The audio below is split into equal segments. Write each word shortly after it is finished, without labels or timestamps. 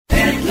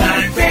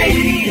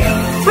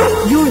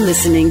You're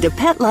listening to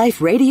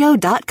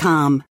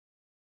PetLifeRadio.com.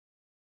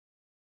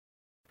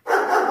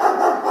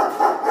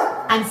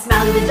 I'm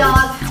Smiley the dog.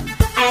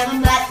 I am a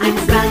mutt. I'm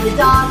Smiley the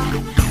dog.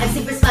 I'm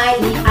super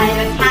smiley. I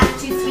have a cat,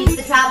 2 sweets,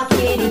 the travel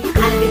kitty, and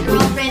a big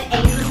girlfriend,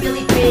 Angel's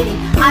really pretty.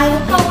 I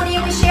have a pony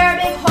and we share a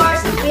big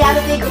horse. We have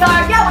a big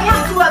yard. Yeah, we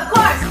have to, of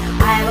course.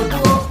 I have a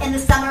pool. In the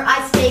summer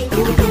I stay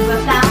cool. We do a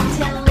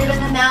fountain, live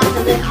in the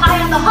mountain, live high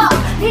on the hog.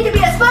 Need to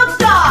be a spokes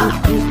dog.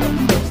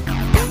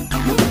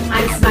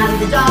 I'm Smiley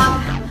the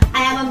dog.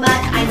 I am a mutt.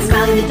 I'm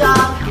Smiley the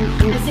dog.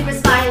 I'm super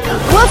smiley.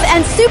 Woof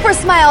and Super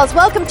Smiles,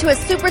 welcome to a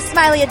Super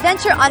Smiley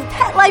adventure on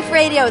Pet Life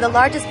Radio, the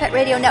largest pet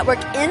radio network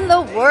in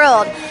the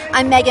world.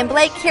 I'm Megan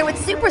Blake here with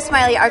Super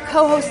Smiley, our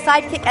co-host,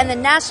 sidekick, and the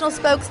national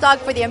spokes dog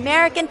for the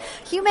American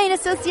Humane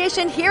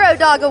Association Hero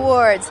Dog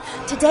Awards.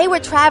 Today we're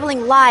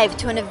traveling live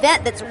to an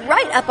event that's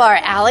right up our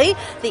alley,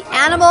 the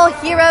Animal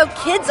Hero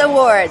Kids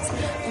Awards.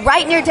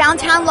 Right near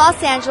downtown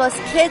Los Angeles,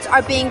 kids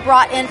are being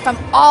brought in from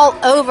all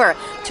over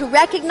to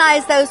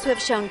recognize those who have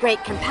shown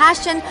great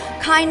compassion,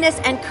 kindness,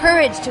 and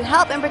courage to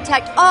help and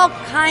protect all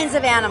kinds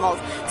of animals.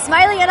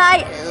 Smiley and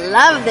I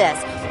love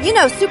this. You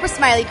know, Super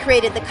Smiley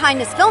created the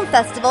Kindness Film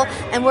Festival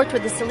and worked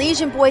with the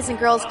Salesian Boys and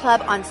Girls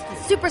Club on the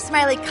Super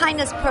Smiley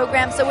Kindness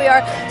Program, so we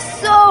are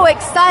so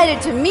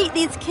excited to meet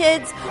these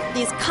kids,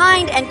 these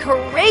kind and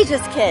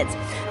courageous kids.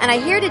 And I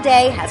hear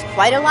today has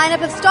quite a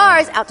lineup of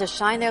stars out to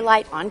shine their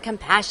light on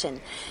compassion.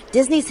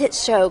 Disney's hit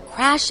show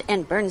Crash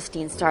and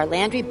Bernstein star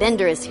Landry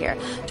Bender is here.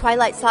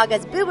 Twilight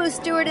Saga's Boo Boo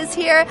Stewart is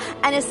here,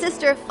 and his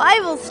sister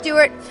Fievel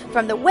Stewart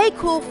from the way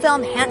cool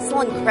film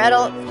Hansel and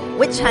Gretel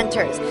Witch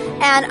Hunters.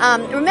 And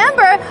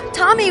remember,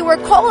 Tommy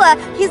Wirkola,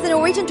 he's the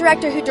Norwegian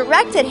director who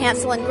directed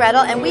Hansel and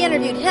Gretel, and we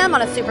interviewed him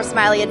on a Super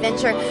Smiley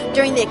adventure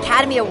during the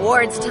Academy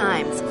Awards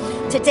times.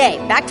 Today,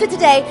 back to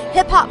today,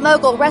 hip-hop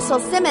mogul Russell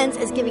Simmons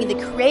is giving the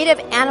Creative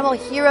Animal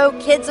Hero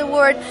Kids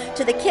Award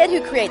to the kid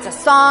who creates a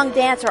song,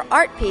 dance, or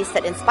art piece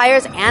that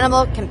inspires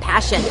animal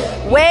compassion.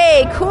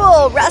 Way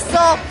cool,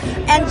 Russell!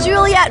 And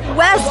Juliette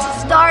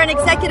West, star and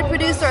executive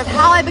producer of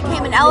How I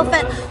Became an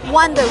Elephant,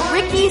 won the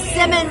Ricky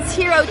Simmons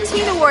Hero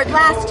Teen Award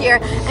last year,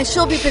 and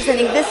she'll be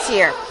presenting this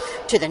year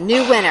to the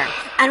new winner.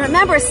 And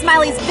remember,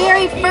 Smiley's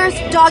very first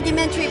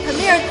documentary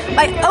premiered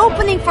by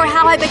opening for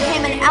How I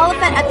Became an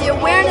Elephant at the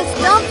Awareness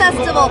Film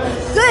Festival.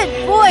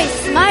 Good boy,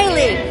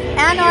 Smiley!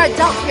 And our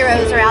adult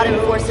heroes are out in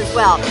force as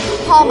well.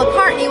 Paul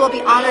McCartney will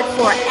be honored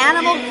for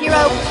Animal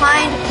Hero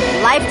Kind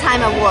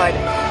Lifetime Award.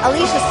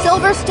 Alicia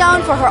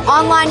Silverstone for her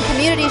online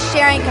community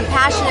sharing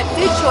compassionate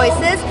food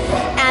choices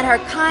and her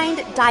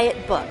Kind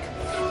Diet book.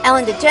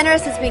 Ellen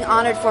DeGeneres is being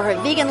honored for her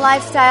vegan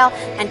lifestyle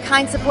and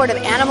kind support of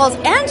animals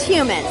and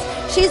humans.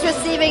 She's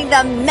receiving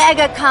the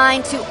Mega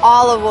Kind to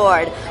All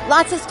Award.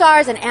 Lots of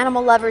stars and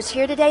animal lovers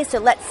here today, so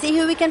let's see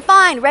who we can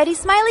find. Ready,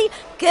 Smiley?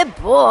 Good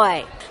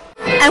boy.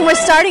 And we're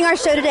starting our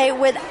show today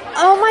with,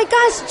 oh my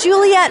gosh,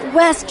 Juliette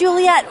West.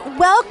 Juliette,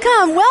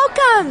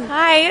 welcome.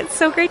 Hi, it's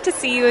so great to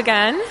see you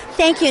again.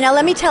 Thank you. Now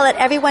let me let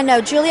everyone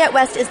know, Juliette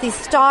West is the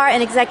star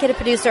and executive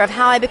producer of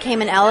How I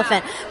Became an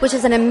Elephant, which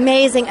is an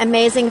amazing,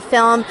 amazing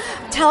film.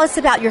 Tell us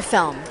about your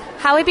film.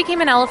 How I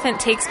Became an Elephant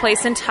takes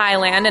place in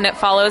Thailand, and it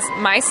follows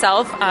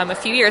myself a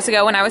few years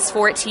ago when I was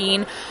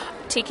 14,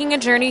 taking a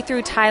journey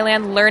through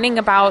Thailand, learning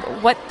about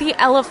what the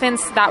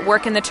elephants that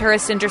work in the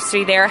tourist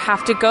industry there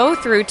have to go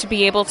through to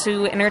be able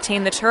to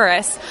entertain the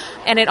tourists.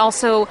 And it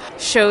also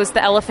shows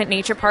the Elephant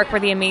Nature Park where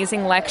the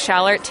amazing Lek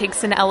Shallart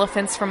takes in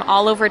elephants from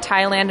all over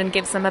Thailand and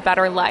gives them a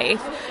better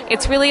life.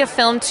 It's really a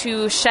film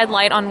to shed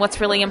light on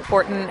what's really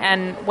important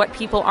and what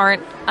people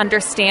aren't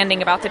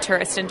understanding about the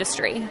tourist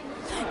industry.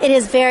 It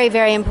is very,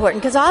 very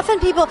important because often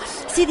people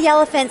see the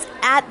elephants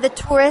at the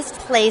tourist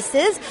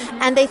places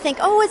and they think,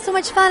 oh, it's so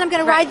much fun, I'm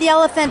going to ride the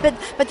elephant,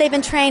 but they've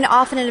been trained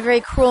often in a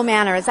very cruel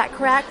manner. Is that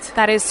correct?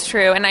 That is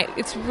true, and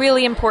it's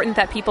really important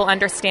that people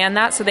understand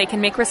that so they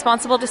can make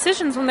responsible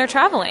decisions when they're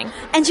traveling.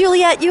 And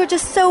Juliette, you are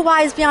just so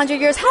wise beyond your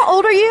years. How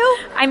old are you?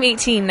 I'm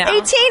 18 now.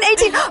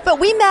 18. But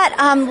we met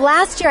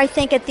last year, I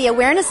think, at the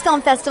Awareness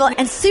Film Festival,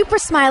 and Super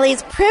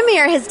Smiley's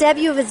premiere, his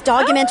debut of his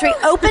documentary,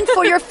 opened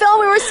for your film.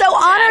 We were so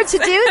honored to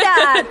do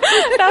that.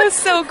 That was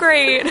so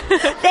great.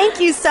 Thank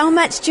you so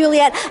much,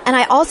 Juliette. And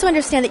I also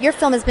understand that your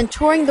film has been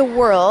touring the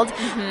world.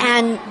 Mm-hmm.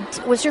 And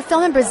was your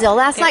film in Brazil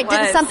last night? Was.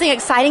 Didn't something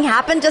exciting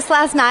happen just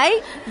last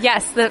night?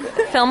 Yes, the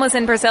film was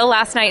in Brazil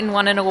last night and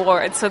won an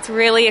award. So it's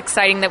really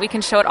exciting that we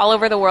can show it all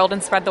over the world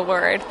and spread the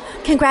word.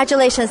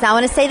 Congratulations. Now I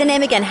want to say the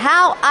name again.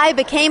 How I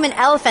Became an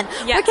Elephant.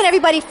 Yes. Where can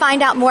everybody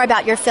find out more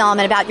about your film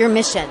and about your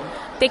mission?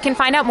 They can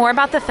find out more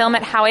about the film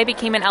at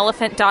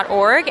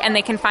howibecameanelephant.org, and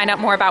they can find out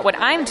more about what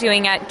I'm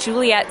doing at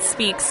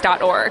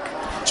juliettespeaks.org.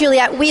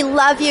 Juliette, we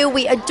love you,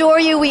 we adore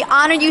you, we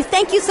honor you.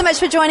 Thank you so much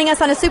for joining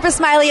us on a Super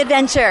Smiley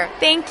adventure.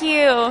 Thank you.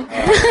 And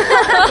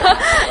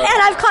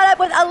I've caught up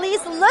with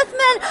Elise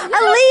Luthman.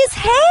 Elise,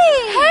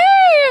 hey!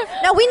 Hey!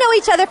 Now, we know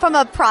each other from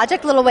a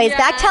project a little ways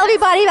back. Tell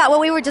everybody about what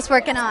we were just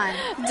working on.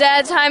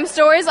 Dead Time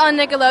Stories on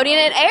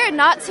Nickelodeon. It aired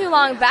not too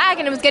long back,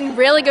 and it was getting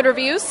really good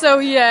reviews, so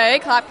yay,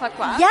 clap, clap,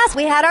 clap. Yes,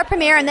 we had our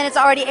premiere, and then it's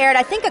already aired,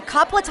 I think, a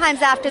couple of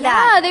times after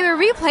that. Yeah, they were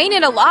replaying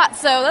it a lot,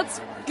 so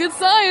that's good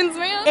science,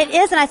 man. It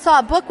is, and I saw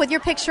a book with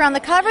your picture on the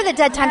cover, the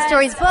Dead Time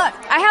Stories book.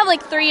 I have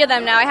like 3 of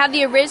them now. I have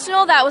the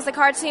original, that was the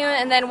cartoon,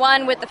 and then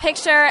one with the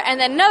picture, and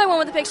then another one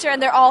with the picture, and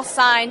they're all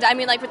signed. I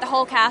mean, like with the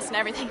whole cast and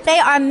everything. They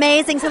are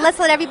amazing. So let's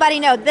let everybody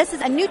know this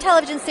is a new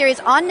television series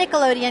on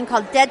Nickelodeon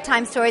called Dead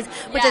Time Stories,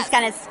 which is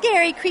kind of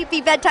scary,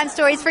 creepy bedtime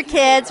stories for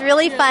kids.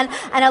 Really fun.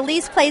 And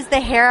Elise plays the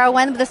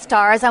heroine with the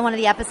stars on one of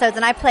the episodes,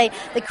 and I play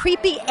the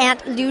creepy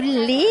Aunt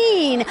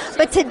Luline.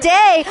 But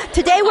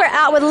today we're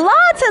out with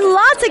lots and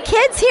lots of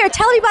kids here.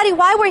 Tell everybody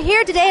why we're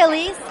here today,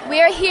 Elise.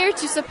 We are here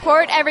to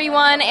support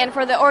everyone and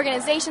for the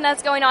organization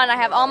that's going on. I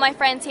have all my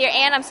friends here,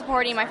 and I'm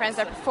supporting my friends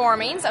that are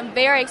performing, so I'm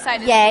very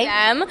excited to see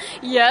them.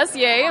 Yes,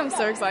 yay, I'm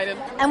so excited.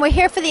 And we're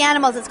here for the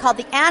animals. It's called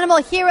the Animal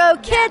Hero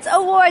Kids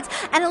Awards.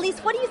 And Elise,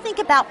 what do you think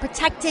about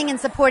protecting and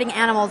supporting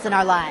animals in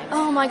our lives?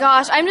 Oh my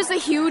gosh, I'm just a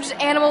huge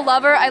animal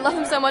lover. I love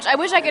them so much. I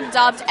wish I could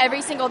adopt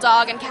every single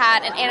dog and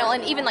cat and animal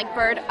and even like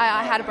bird.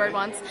 I had a bird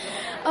once.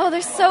 Oh,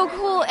 they're so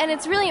cool, and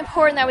it's really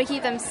important that we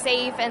keep them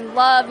safe and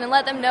loved and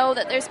let them know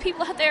that there's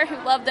people out there who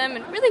love them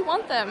and really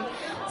want them.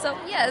 So,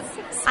 yes.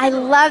 I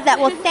love that.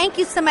 Well, thank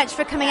you so much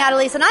for coming out,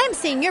 Elise. And I am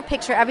seeing your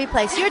picture every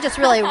place. You're just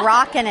really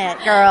rocking it,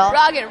 girl.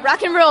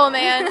 Rock and roll,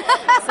 man.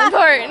 It's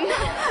important.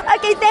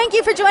 Okay, thank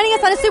you for joining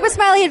us on a Super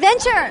Smiley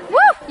adventure. Woo!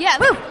 Yeah.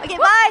 Woo! Okay,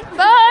 bye.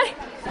 Bye.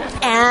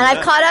 And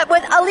I've caught up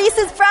with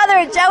Elise's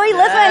brother, Joey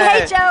Lisman.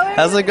 Hey, Joey.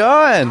 How's it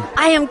going?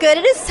 I am good.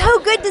 It is so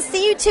good to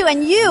see you, too.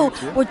 And you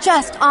were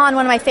just on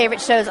one of my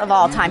favorite shows of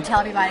all time. Tell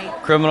everybody.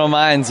 Criminal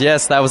Minds,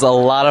 yes, that was a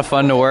lot of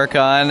fun to work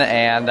on.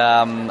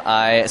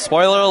 And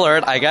spoiler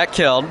alert, I got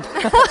killed.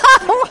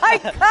 Oh, my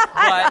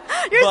God.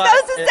 You're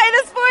supposed to say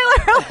the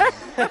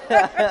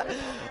spoiler alert.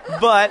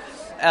 But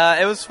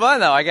it was fun,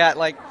 though. I got,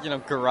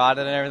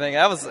 garroted and everything.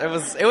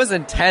 It was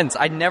intense.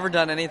 I'd never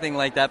done anything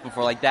like that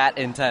before, like that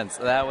intense.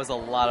 That was a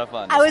lot of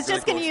fun. I was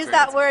just going to use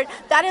that word.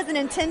 That is an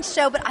intense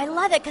show, but I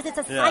love it because it's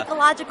a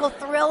psychological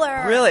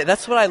thriller. Really,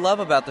 that's what I love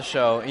about the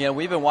show. You know,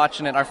 we've been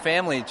watching it. Our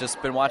family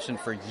just been watching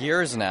it for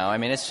years now. I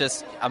mean, it's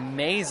just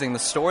amazing the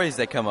stories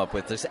they come up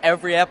with. There's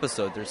every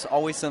episode. There's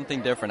always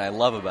something different. I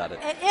love about it.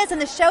 It is, and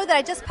the show that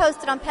I just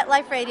posted on Pet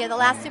Life Radio, the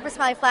last Super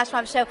Smiley Flash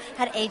Mob show,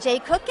 had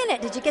AJ Cook in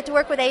it. Did you get to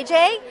work with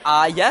AJ?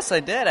 Yes, I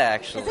did,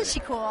 actually. Isn't she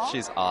cool?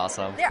 She's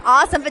awesome. They're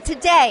awesome. But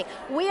today,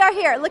 we are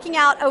here looking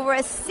out over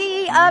a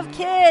sea of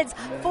kids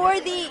for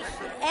the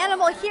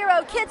Animal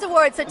Hero Kids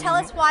Awards. So tell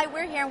us why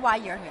we're here and why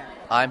you're here.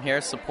 I'm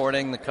here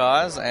supporting the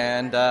cause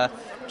and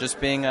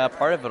just being a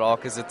part of it all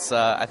because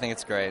I think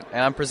it's great.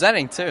 And I'm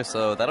presenting, too,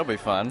 so that'll be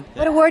fun.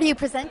 What award are you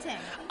presenting?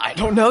 I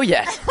don't know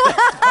yet.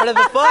 That's part of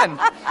the fun.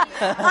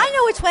 I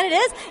know which one it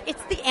is.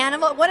 It's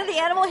one of the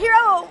Animal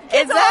Hero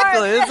Kids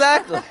Awards.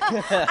 Exactly.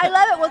 I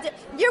love it.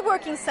 Well, you're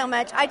working so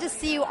much. I just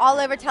see you all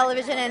over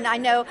television, and I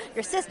know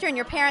your sister and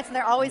your parents, and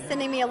they're always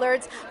sending me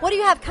alerts. What do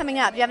you have coming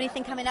up? Do you have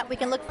anything coming up we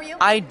can look for you?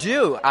 I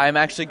do. I'm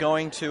actually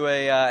going to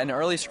an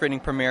early screening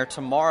premiere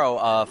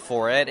tomorrow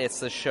for it.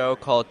 It's a show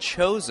called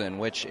Chosen,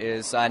 which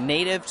is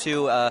native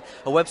to a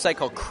website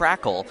called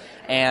Crackle,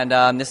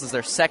 and this is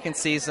their second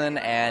season,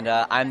 and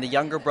I'm the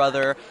younger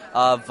brother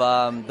of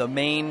the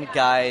main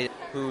guy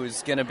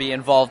who's going to be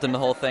involved in the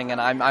whole thing,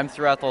 and I'm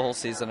throughout the whole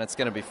season. It's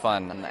going to be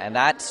fun, and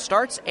that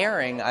starts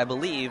airing, I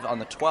believe, on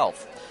the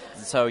 12th.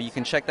 So you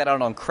can check that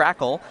out on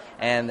Crackle,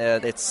 and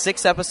it's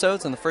 6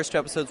 episodes, and the first 2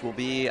 episodes will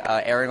be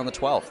airing on the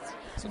 12th.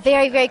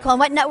 Very, very cool. And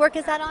what network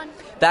is that on?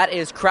 That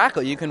is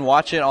Crackle. You can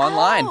watch it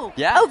online. Oh,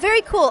 yeah. Oh,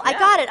 very cool. Yeah.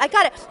 I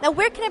got it. Now,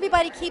 where can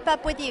everybody keep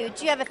up with you?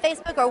 Do you have a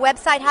Facebook or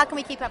website? How can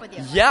we keep up with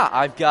you? Yeah,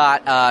 I've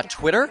got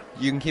Twitter.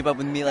 You can keep up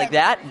with me like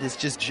that. It's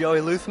just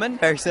Joey Luthman.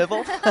 Very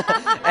simple.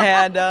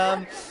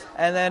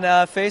 And then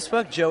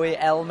Facebook, Joey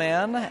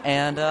L-Man,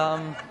 and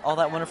all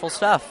that wonderful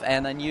stuff.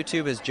 And then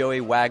YouTube is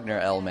Joey Wagner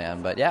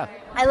L-Man. But yeah.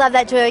 I love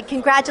that, Joey.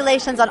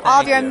 Congratulations on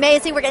all of your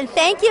amazing work. And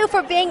thank you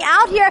for being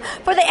out here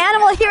for the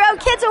Animal Hero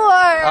Kids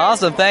Awards.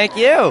 Awesome. Thank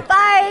you.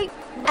 Bye.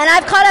 And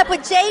I've caught up with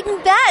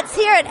Jaden Betts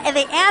here at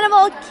the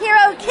Animal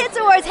Hero Kids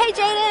Awards. Hey,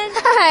 Jaden.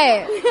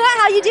 Hi.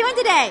 How you doing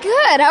today?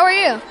 Good. How are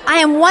you? I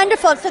am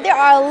wonderful. So there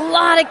are a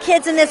lot of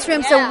kids in this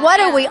room. So what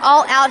are we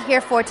all out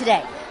here for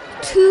today?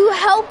 To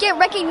help get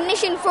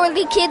recognition for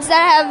the kids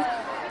that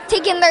have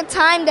taken their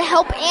time to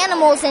help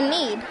animals in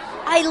need.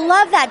 I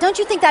love that. Don't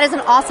you think that is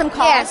an awesome cause?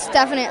 Yes,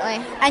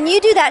 definitely. And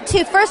you do that,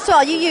 too. First of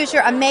all, you use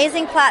your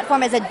amazing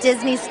platform as a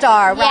Disney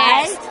star,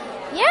 right? Yes.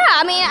 Yeah,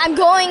 I mean, I'm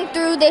going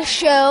through this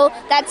show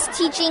that's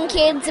teaching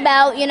kids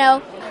about,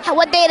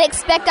 what they'd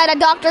expect at a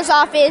doctor's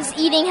office,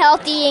 eating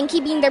healthy and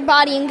keeping their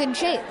body in good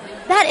shape.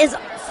 That is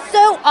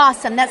so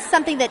awesome. That's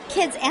something that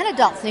kids and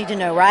adults need to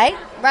know, right?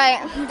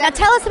 Right. Now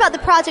tell us about the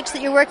projects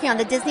that you're working on,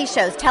 the Disney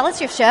shows. Tell us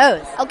your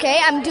shows. Okay,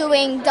 I'm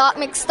doing Doc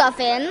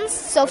McStuffins,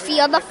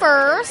 Sophia the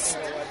First,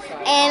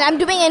 and I'm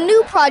doing a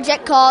new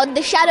project called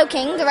The Shadow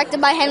King, directed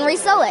by Henry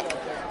Selick.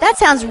 That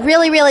sounds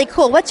really, really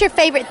cool. What's your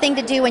favorite thing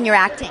to do when you're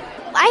acting?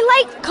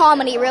 I like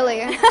comedy, really.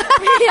 Yeah,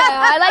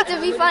 I like to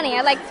be funny.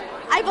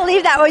 I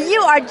believe that. Well, you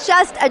are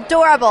just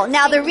adorable.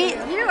 Now,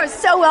 you are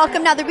so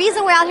welcome. Now, the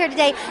reason we're out here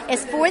today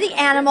is for the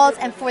animals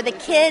and for the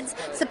kids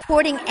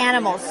supporting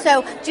animals.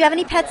 So, do you have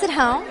any pets at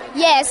home?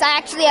 Yes, I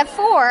actually have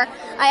 4.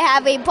 I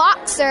have a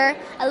boxer,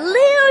 a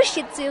little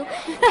Shih Tzu,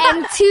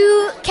 and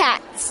 2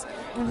 cats.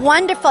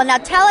 Wonderful. Now,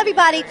 tell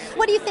everybody,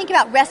 what do you think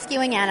about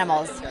rescuing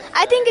animals?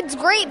 I think it's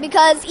great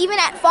because even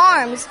at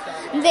farms,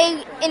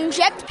 they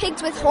inject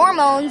pigs with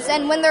hormones,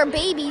 and when they're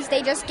babies,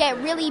 they just get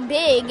really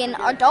big and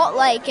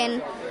adult-like,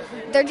 and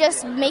they're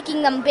just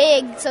making them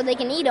big so they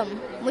can eat them,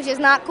 which is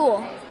not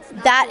cool.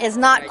 That is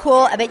not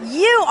cool, but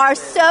you are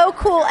so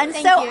cool and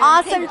Thank so you.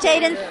 awesome,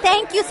 Thank you. Jaden.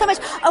 Thank you so much.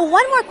 Oh,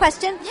 one more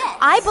question. Yes.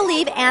 I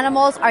believe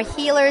animals are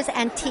healers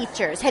and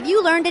teachers. Have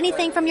you learned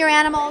anything from your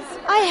animals?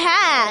 I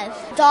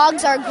have.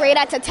 Dogs are great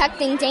at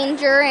detecting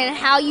danger and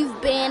how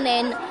you've been,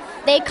 and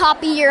they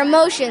copy your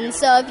emotions.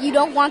 So if you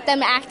don't want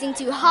them acting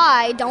too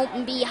high,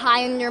 don't be high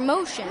in your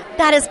emotion.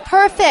 That is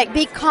perfect.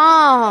 Be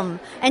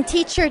calm and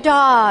teach your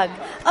dog.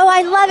 Oh,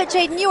 I love it,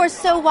 Jaden. You are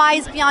so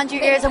wise beyond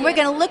your ears, and we're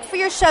going to look for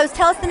your shows.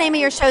 Tell us the name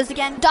of your shows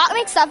again. Doc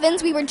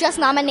McStuffins, we were just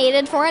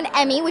nominated for an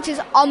Emmy, which is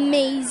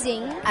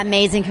amazing.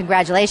 Amazing.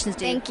 Congratulations,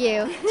 dude. Thank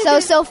you. So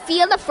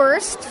Sophia the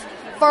First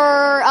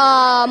for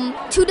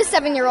 2 to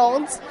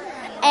 7-year-olds,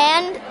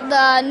 and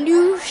the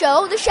new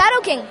show, The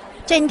Shadow King.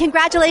 Jaden,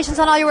 congratulations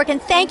on all your work,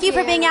 and thank you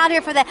for being out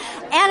here for the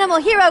Animal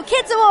Hero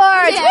Kids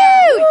Awards.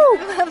 Yeah. Woo!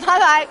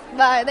 Bye-bye.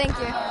 Bye, thank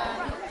you.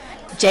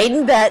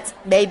 Jaden Betts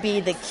may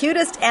be the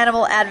cutest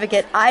animal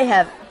advocate I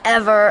have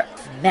ever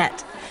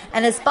met.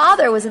 And his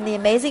father was in the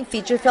amazing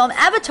feature film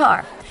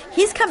Avatar.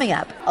 He's coming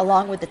up,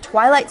 along with the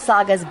Twilight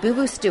Saga's Boo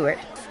Boo Stewart,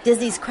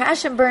 Disney's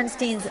Crash and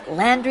Bernstein's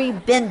Landry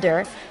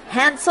Binder,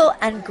 Hansel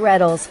and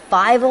Gretel's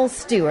Fievel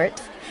Stewart,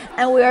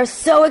 and we are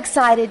so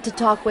excited to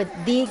talk with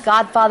the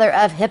godfather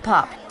of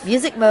hip-hop,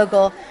 music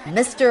mogul,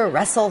 Mr.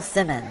 Russell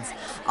Simmons.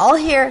 All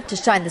here to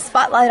shine the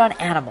spotlight on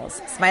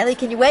animals. Smiley,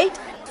 can you wait?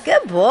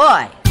 Good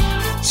boy.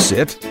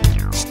 Sit,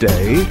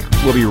 stay.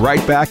 We'll be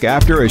right back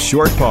after a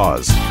short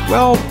pause.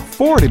 Well,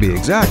 4 to be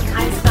exact.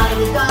 I'm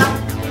Smiley the dog.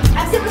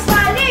 I'm Super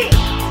Smiley.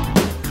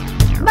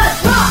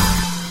 Let's rock!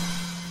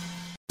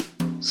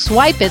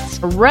 Swipe It's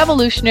a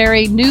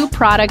revolutionary new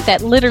product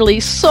that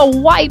literally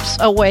wipes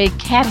away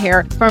cat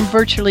hair from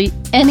virtually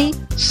any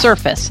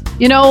surface.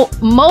 You know,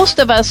 most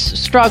of us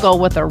struggle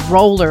with a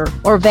roller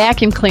or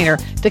vacuum cleaner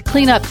to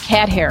clean up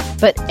cat hair,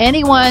 but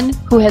anyone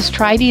who has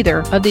tried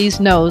either of these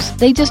knows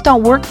they just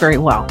don't work very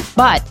well.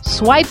 But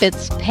Swipe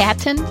It's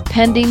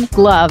patent-pending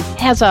glove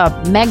has a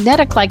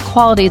magnetic-like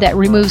quality that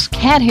removes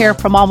cat hair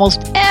from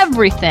almost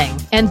everything.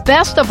 And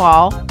best of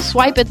all,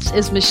 Swipe It's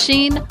is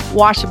machine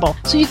washable,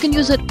 so you can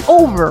use it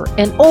over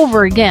and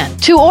over again.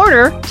 To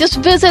order, just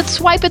visit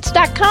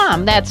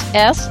swipeits.com. That's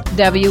SWIPETS.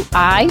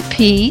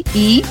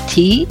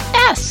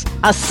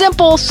 A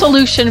simple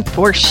solution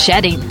for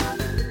shedding.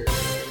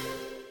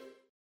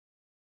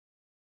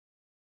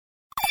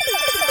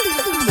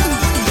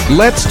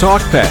 Let's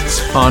Talk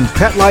Pets on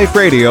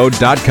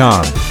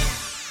PetLifeRadio.com.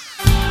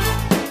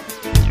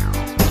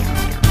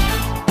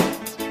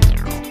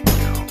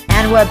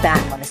 And we're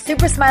back on a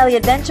Super Smiley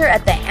adventure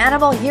at the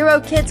Animal Hero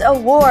Kids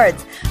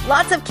Awards.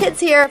 Lots of kids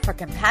here for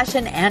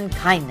compassion and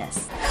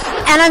kindness.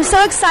 And I'm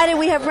so excited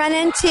we have run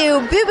into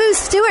Boo Boo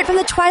Stewart from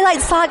the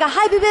Twilight Saga.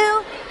 Hi, Boo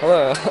Boo.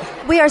 Hello.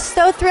 We are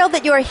so thrilled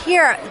that you're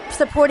here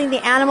supporting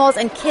the animals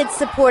and kids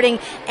supporting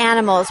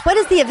animals. What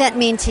does the event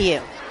mean to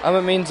you?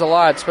 It means a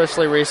lot,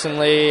 especially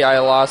recently. I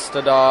lost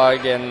a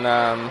dog and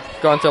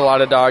going through a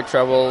lot of dog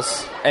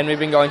troubles. And we've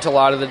been going to a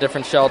lot of the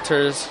different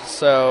shelters.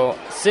 So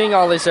seeing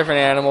all these different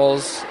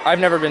animals, I've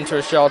never been to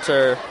a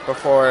shelter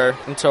before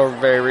until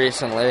very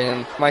recently.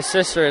 And my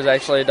sister has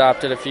actually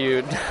adopted a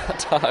few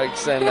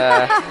dogs. And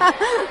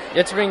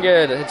it's been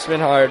good. It's been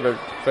hard,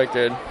 but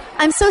good.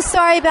 I'm so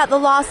sorry about the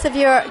loss of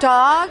your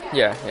dog.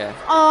 Yeah.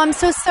 Oh, I'm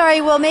so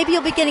sorry. Well, maybe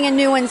you'll be getting a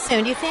new one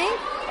soon, do you think?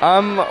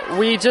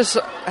 We just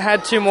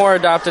had 2 more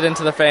adopted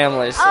into the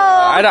family, so Oh.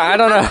 I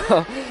don't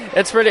know.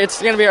 It's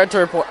gonna be hard to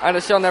report.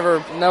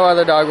 No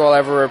other dog will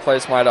ever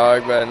replace my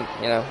dog, but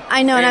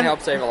I know, it and can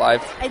help save a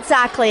life.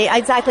 Exactly.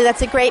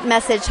 That's a great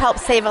message. Help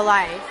save a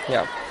life.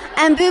 Yeah.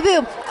 And Boo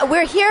Boo,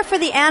 we're here for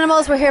the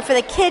animals. We're here for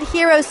the kid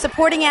heroes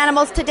supporting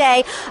animals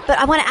today. But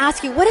I want to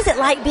ask you, what is it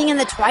like being in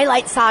the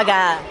Twilight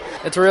Saga?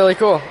 It's really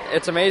cool.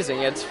 It's amazing.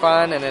 It's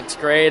fun and it's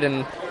great,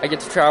 and I get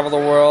to travel the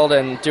world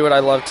and do what I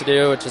love to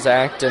do, which is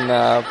act and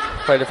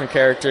play different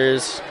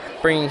characters.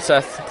 Bringing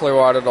Seth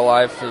Clearwater to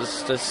life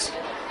is just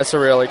a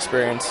surreal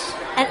experience.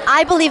 And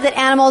I believe that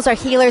animals are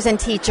healers and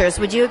teachers.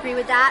 Would you agree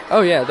with that?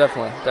 Oh yeah,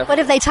 definitely. What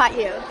have they taught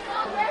you?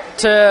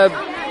 To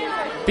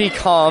be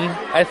calm,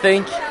 I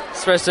think,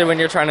 especially when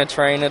you're trying to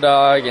train a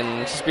dog,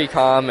 and just be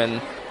calm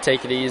and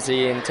take it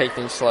easy and take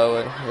things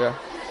slowly. Yeah.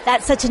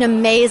 That's such an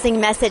amazing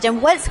message.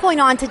 And what's going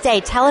on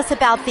today? Tell us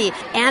about the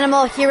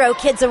Animal Hero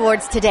Kids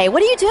Awards today.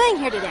 What are you doing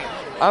here today?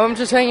 I'm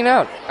just hanging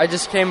out. I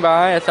just came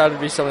by. I thought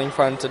it'd be something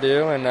fun to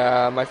do, and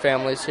my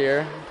family's here.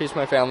 A piece of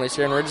my family's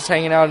here, and we're just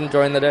hanging out and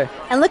enjoying the day.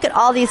 And look at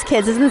all these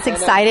kids. Isn't this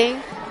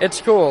exciting? It's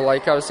cool.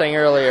 Like I was saying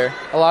earlier,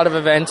 a lot of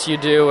events you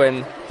do,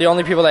 and the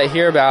only people that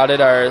hear about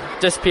it are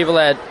just people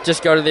that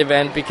just go to the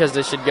event because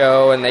they should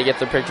go and they get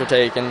their picture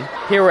taken.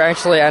 Here we're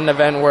actually at an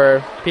event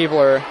where people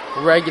are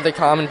the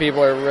common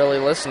people are really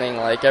listening.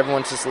 Like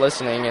everyone's just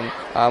listening,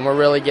 and we're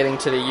really getting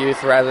to the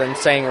youth rather than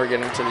saying we're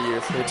getting to the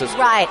youth, which is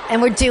right.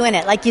 And we're doing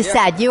it, like you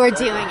said. You are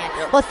doing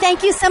it. Well,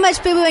 thank you so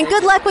much, Boo Boo, and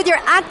good luck with your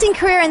acting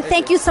career. And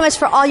thank you so much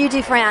for all you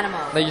do for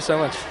animals. Thank you so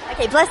much.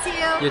 Okay, bless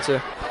you. You too.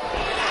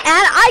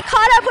 And I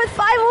caught up with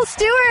Fievel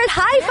Stewart.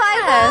 Hi,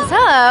 Fievel.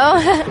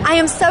 Hello. I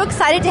am so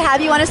excited to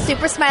have you on a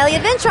Super Smiley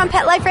adventure on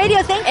Pet Life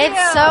Radio. Thank you.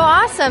 It's so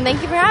awesome.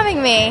 Thank you for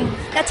having me.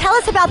 Now tell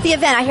us about the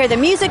event. I hear the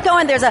music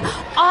going. There's an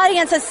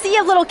audience, a sea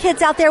of little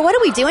kids out there. What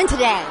are we doing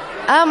today?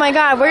 Oh my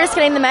God, we're just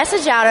getting the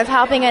message out of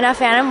helping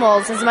enough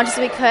animals as much as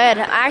we could.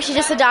 I actually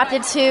just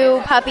adopted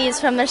 2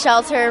 puppies from the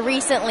shelter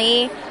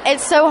recently.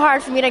 It's so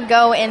hard for me to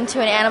go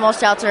into an animal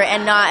shelter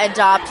and not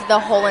adopt the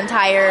whole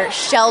entire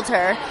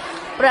shelter.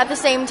 But at the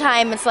same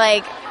time, it's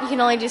like, you can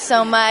only do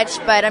so much.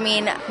 But, I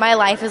mean, my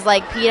life is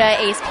like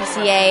PETA,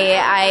 ACE-PCA.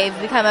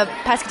 I've become a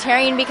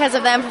pescatarian because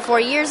of them for 4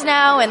 years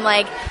now. And,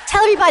 like,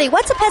 tell everybody,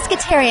 what's a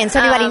pescatarian so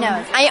everybody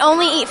knows? I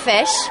only eat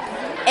fish.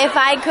 If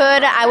I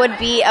could, I would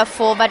be a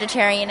full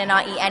vegetarian and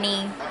not eat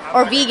any,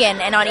 or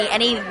vegan and not eat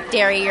any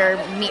dairy or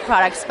meat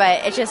products,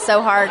 but it's just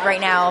so hard right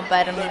now.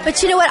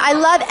 But you know what? I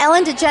love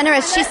Ellen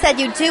DeGeneres. She said,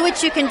 you do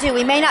what you can do.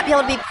 We may not be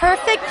able to be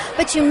perfect,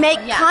 but you make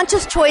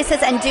conscious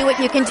choices and do what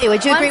you can do.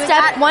 Would you agree with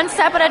that? One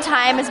step at a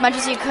time, as much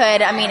as you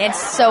could. I mean,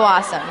 it's so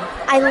awesome.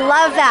 I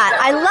love that.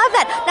 I love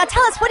that. Now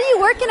tell us, what are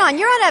you working on?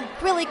 You're on a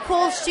really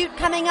cool shoot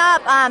coming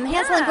up.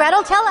 Hansel and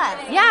Gretel, tell us.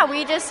 Yeah,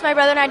 my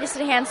brother and I just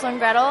did Hansel and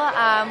Gretel.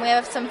 We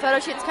have some photo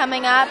shoots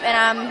coming up, and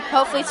I'm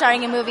hopefully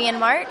starting a movie in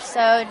March,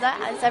 so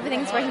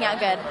everything's working out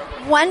good.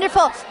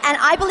 Wonderful. And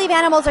I believe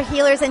animals are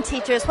healers and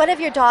teachers. What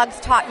have your dogs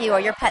taught you or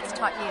your pets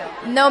taught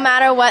you? No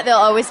matter what, they'll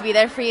always be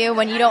there for you.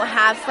 When you don't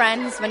have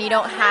friends, when you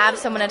don't have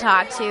someone to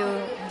talk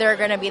to, they're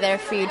going to be there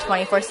for you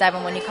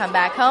 24/7 when you come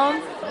back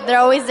home. They're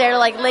always there to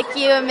lick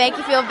you and make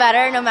you feel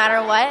better no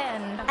matter what.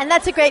 And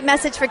that's a great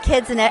message for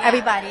kids and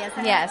everybody, isn't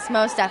it? Yes,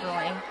 most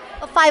definitely.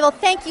 Well, Fievel,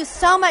 thank you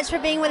so much for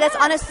being with us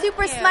on a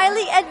Super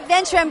Smiley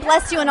adventure, and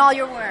bless you in all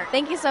your work.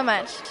 Thank you so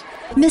much.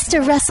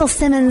 Mr. Russell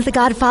Simmons, the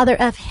godfather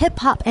of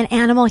hip-hop and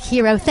animal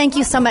hero, thank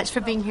you so much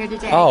for being here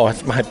today. Oh,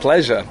 it's my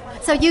pleasure.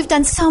 So you've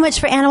done so much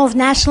for animals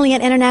nationally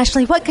and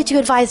internationally. What could you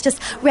advise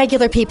just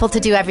regular people to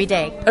do every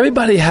day?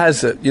 Everybody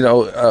has a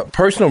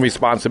personal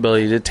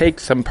responsibility to take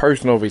some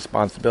personal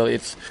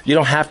responsibility. You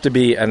don't have to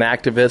be an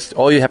activist.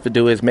 All you have to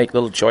do is make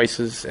little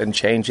choices and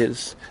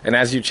changes. And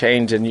as you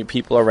change and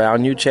people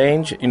around you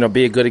change,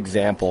 be a good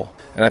example.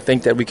 And I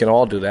think that we can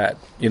all do that.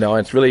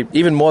 It's really,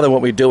 even more than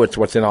what we do, it's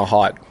what's in our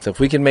heart. So if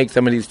we can make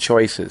some of these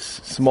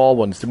choices, small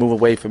ones, to move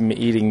away from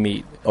eating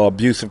meat or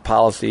abusive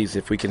policies,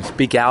 if we can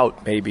speak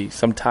out maybe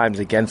sometimes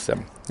against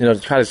them, to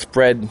try to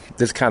spread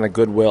this kind of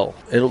goodwill,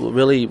 it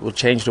will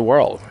change the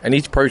world. And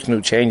each person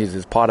who changes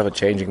is part of a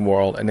changing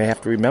world, and they have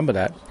to remember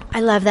that. I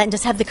love that, and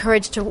just have the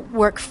courage to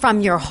work from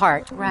your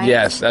heart, right?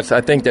 Yes,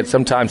 I think that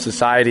sometimes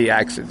society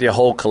acts, the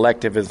whole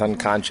collective is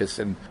unconscious,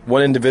 and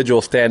one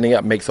individual standing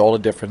up makes all the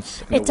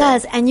difference. It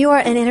does, and you are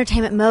an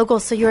entertainment mogul,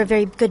 so you're a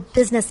very good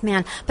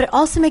businessman, but it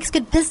also makes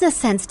good business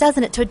sense,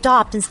 doesn't it, to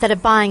adopt instead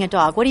of buying a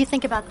dog? What do you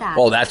think about that?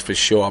 Oh, that's for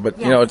sure, but,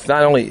 it's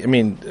not only,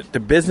 the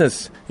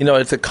business,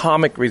 it's a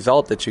karmic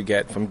result that you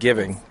get from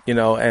giving,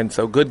 and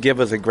so good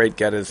givers are great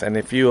getters, and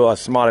if you are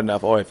smart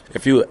enough, or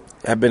if you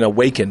have been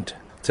awakened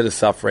to the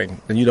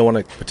suffering, then you don't want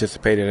to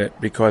participate in it,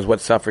 because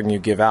what suffering you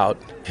give out,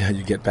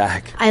 you get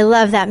back. I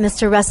love that,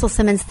 Mr. Russell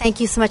Simmons. Thank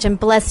you so much, and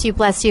bless you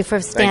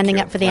for standing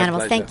up for the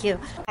animals. Pleasure. Thank you.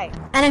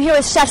 And I'm here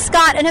with Chef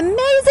Scott, an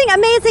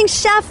amazing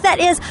chef that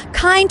is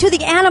kind to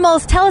the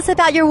animals. Tell us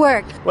about your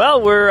work.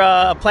 Well, we're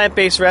a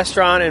plant-based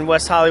restaurant in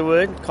West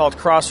Hollywood called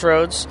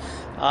Crossroads.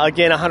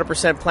 Again,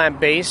 100%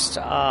 plant-based,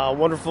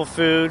 wonderful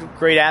food,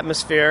 great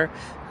atmosphere.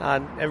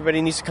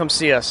 Everybody needs to come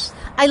see us.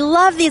 I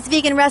love these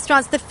vegan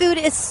restaurants. The food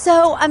is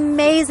so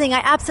amazing.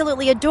 I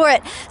absolutely adore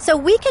it. So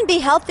we can be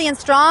healthy and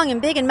strong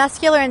and big and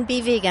muscular and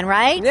be vegan,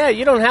 right? Yeah,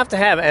 you don't have to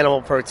have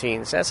animal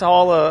proteins. That's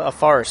all a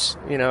farce.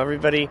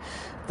 Everybody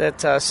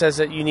that says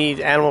that you need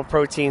animal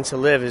protein to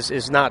live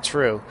is not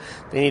true.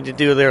 They need to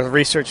do their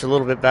research a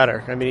little bit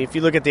better. I mean, if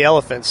you look at the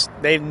elephants,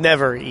 they've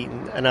never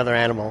eaten another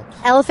animal.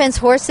 Elephants,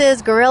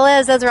 horses,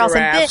 gorillas, those are all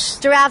some big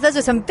giraffes. Those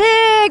are some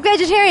big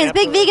vegetarians,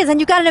 big vegans, and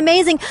you got an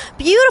amazing,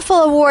 beautiful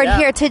award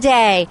here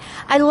today.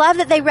 I love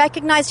that they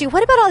recognized you.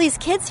 What about all these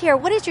kids here?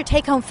 What is your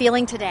take-home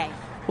feeling today?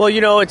 Well,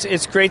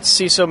 it's great to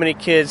see so many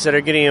kids that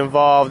are getting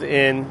involved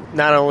in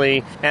not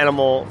only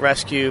animal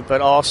rescue, but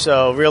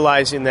also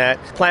realizing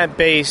that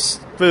plant-based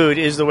food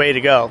is the way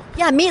to go.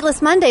 Yeah,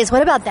 Meatless Mondays.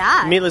 What about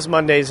that? Meatless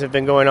Mondays have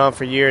been going on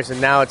for years,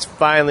 and now it's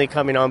finally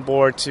coming on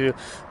board to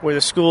where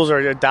the schools are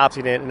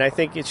adopting it, and I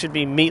think it should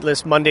be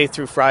Meatless Monday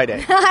through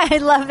Friday. I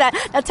love that.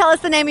 Now tell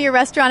us the name of your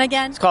restaurant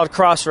again. It's called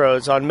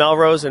Crossroads on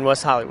Melrose in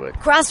West Hollywood.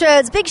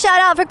 Crossroads. Big shout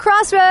out for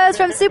Crossroads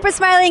from Super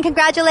Smiley, and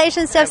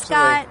congratulations, Chef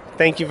Scott.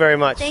 Thank you very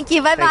much. Thank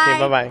you. Bye-bye.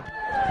 Thank you. Bye-bye.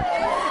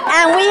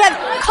 And we have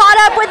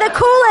caught up with the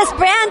coolest,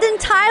 Brandon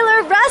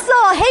Tyler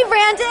Russell. Hey,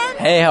 Brandon.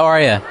 Hey, how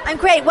are you? I'm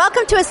great.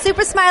 Welcome to a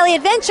Super Smiley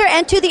adventure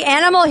and to the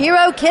Animal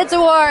Hero Kids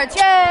Awards.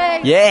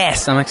 Yay!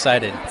 Yes, I'm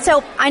excited.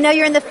 So I know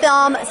you're in the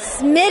film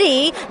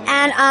Smitty,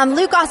 and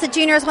Lou Gossett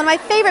Jr. is one of my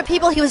favorite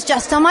people. He was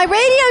just on my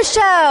radio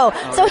show.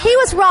 So he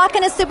was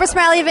rocking a Super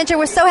Smiley adventure.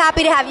 We're so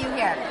happy to have you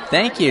here.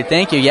 Thank you.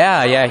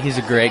 Yeah, he's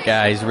a great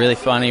guy. He's really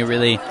funny,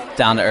 really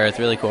down to earth,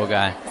 really cool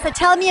guy. So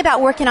tell me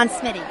about working on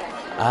Smitty.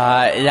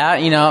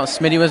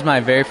 Smitty was my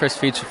very first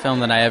feature film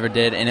that I ever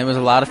did, and it was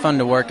a lot of fun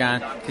to work on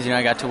because,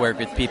 I got to work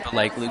with people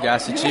like Lou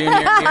Gossett Jr.,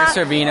 Peter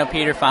Servino,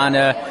 Peter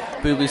Fonda,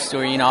 Boo Boo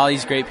Story, all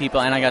these great people,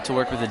 and I got to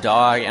work with a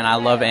dog, and I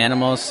love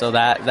animals, so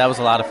that was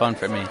a lot of fun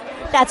for me.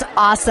 That's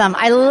awesome.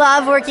 I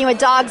love working with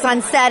dogs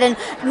on set, and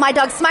my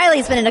dog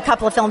Smiley's been in a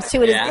couple of films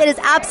too. It is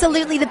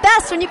absolutely the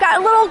best when you've got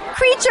a little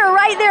creature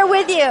right there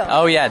with you.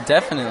 Oh yeah,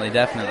 definitely.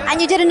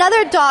 And you did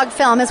another dog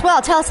film as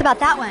well. Tell us about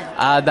that one.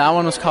 That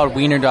one was called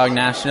Wiener Dog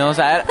Nationals.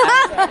 It's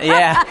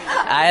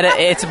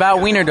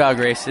about wiener dog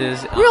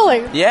races.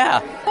 Really?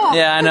 Yeah.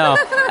 Yeah, I know.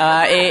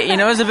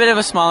 It was a bit of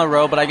a smaller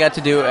role, but I got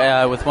to do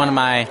it with one of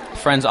my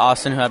friends,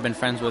 Austin, who I've been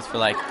friends with for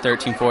like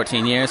 13,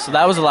 14 years. So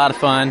that was a lot of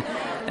fun.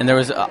 And there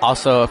was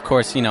also, of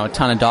course, a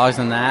ton of dogs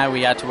in that.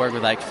 We got to work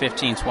with like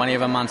 15, 20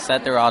 of them on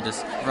set. They were all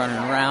just running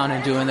around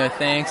and doing their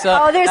thing. So,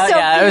 they're so cute.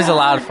 It was a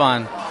lot of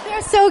fun.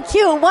 They're so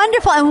cute.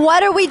 Wonderful. And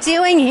what are we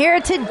doing here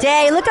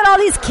today? Look at all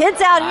these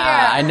kids out here.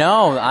 I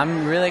know.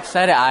 I'm really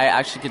excited. I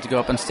actually get to go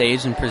up on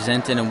stage and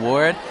present an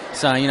award.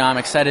 So, I'm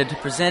excited to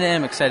present it.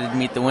 I'm excited to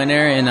meet the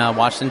winner and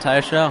watch the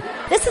entire show.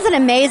 This is an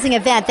amazing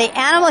event, the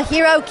Animal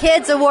Hero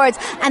Kids Awards.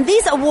 And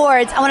these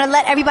awards, I want to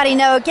let everybody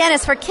know again,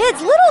 is for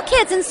kids, little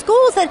kids in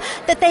schools that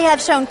they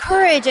have shown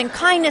courage and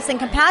kindness and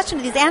compassion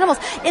to these animals.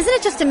 Isn't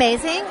it just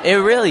amazing? It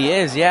really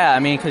is, yeah.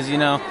 Because,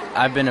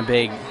 I've been a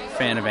big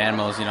fan of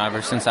animals,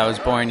 ever since I was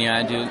born.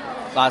 I do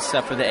a lot of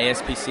stuff for the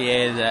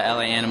ASPCA, the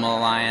LA Animal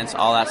Alliance,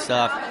 all that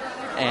stuff.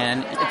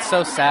 And it's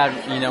so sad,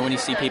 when you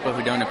see people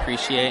who don't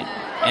appreciate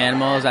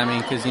animals.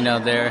 Because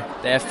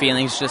they have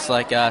feelings just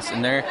like us,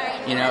 and they're,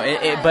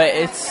 but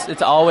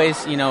it's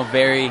always,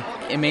 very.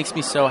 It makes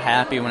me so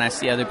happy when I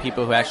see other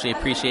people who actually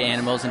appreciate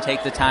animals and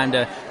take the time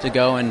to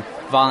go and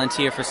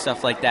volunteer for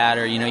stuff like that,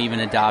 or even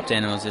adopt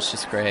animals. It's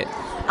just great.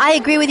 I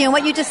agree with you, and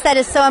what you just said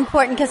is so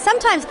important, because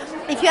sometimes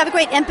if you have a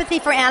great empathy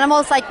for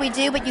animals like we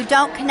do, but you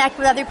don't connect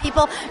with other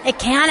people, it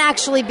can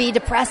actually be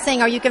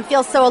depressing, or you can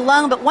feel so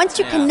alone. But once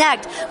you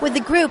connect with the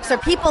groups or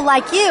people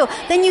like you,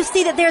 then you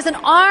see that there's an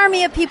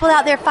army of people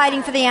out there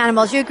fighting for the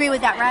animals. You agree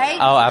with that, right?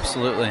 Oh,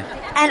 absolutely.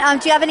 And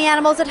do you have any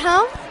animals at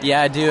home?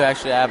 Yeah, I do.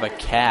 Actually, I have a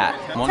cat.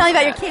 Tell me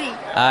about your kitty.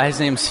 His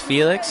name's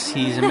Felix.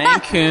 He's a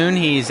Mancoon.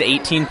 He's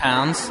 18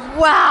 pounds.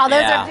 Wow,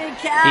 those are big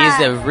cats.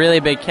 He's a really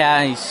big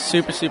cat. He's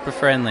super, super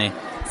friendly.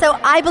 So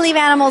I believe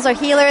animals are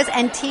healers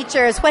and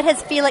teachers. What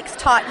has Felix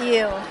taught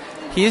you?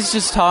 He's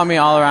just taught me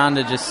all around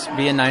to just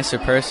be a nicer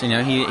person.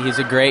 He's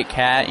a great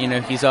cat.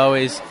 He's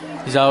always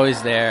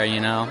there.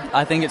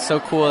 I think it's so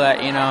cool that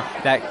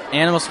that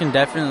animals can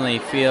definitely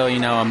feel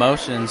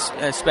emotions,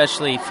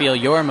 especially feel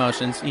your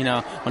emotions.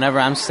 Whenever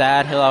I'm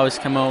sad, he'll always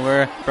come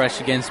over, brush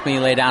against me,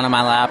 lay down on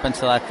my lap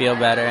until I feel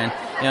better. And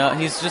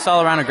he's just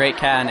all around a great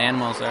cat, and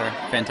animals are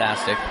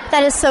fantastic.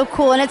 That is so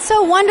cool, and it's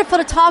so wonderful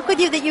to talk with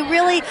you that you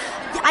really,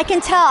 I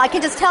can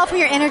just tell from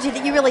your energy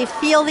that you really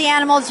feel the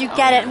animals, you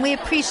get it, and we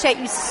appreciate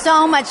you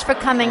so much for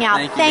coming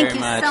out. Thank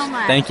you so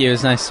much. Thank you. It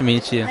was nice to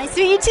meet you. Nice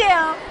to meet you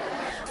too.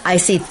 I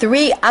see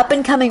 3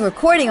 up-and-coming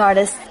recording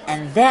artists,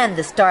 and then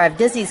the star of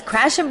Disney's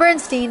Crash and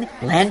Bernstein,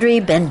 Landry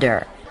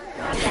Bender.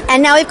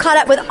 And now we've caught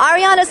up with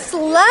Ariana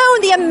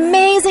Sloan, the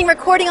amazing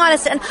recording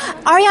artist. And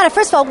Ariana,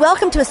 first of all,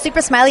 welcome to a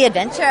Super Smiley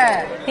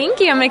adventure.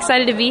 Thank you. I'm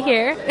excited to be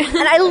here.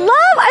 And I love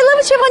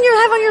what you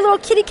have on your little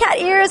kitty cat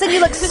ears, and you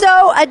look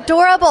so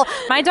adorable.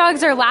 My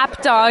dogs are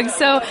lap dogs,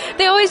 so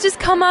they always just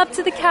come up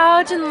to the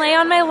couch and lay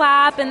on my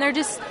lap, and they're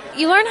just...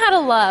 You learn how to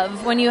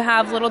love when you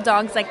have little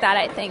dogs like that,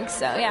 I think.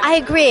 So, yeah. I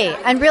agree.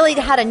 And really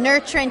how to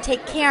nurture and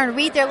take care and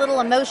read their little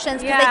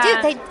emotions.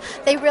 Because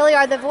they really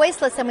are the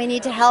voiceless, and we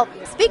need to help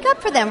speak up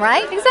for them,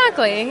 right?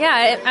 Exactly.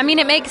 Yeah.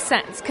 It makes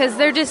sense because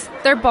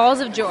they're balls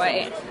of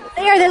joy.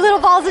 They are. They're little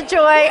balls of joy.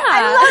 Yeah.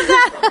 I love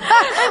that.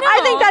 I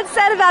think that's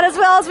said about as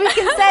well as we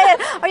can say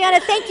it.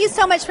 Ariana, thank you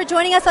so much for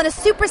joining us on a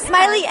Super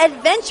Smiley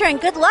adventure, and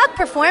good luck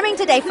performing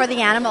today for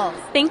the animals.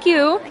 Thank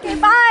you. Okay,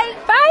 bye.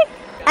 Bye.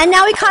 And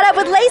now we caught up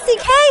with Lacey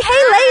K.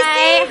 Hey,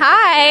 Lacey.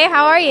 Hi,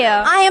 how are you?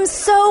 I am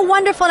so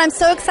wonderful, and I'm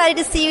so excited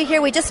to see you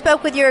here. We just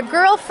spoke with your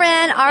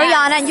girlfriend,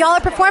 Ariana, and y'all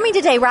are performing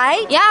today,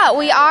 right? Yeah,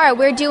 we are.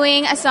 We're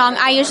doing a song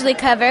I usually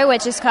cover,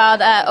 which is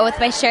called Oath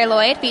by Cher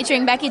Lloyd,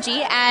 featuring Becky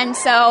G. And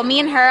so me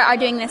and her are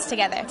doing this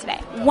together today.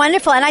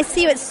 Wonderful. And I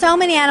see you at so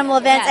many animal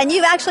events, and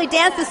you've actually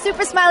danced the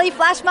Super Smiley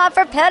Flash Mob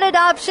for pet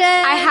adoption.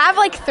 I have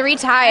like 3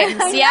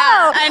 times.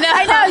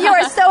 I know. You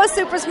are so a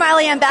Super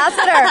Smiley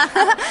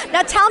ambassador.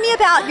 Now tell me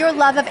about your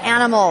love of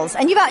animals.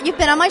 And you've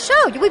been on my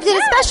show. We did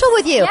a special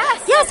with you.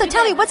 Yes, so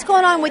tell me, what's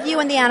going on with you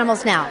and the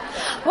animals now?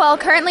 Well,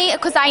 currently,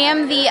 because I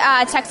am the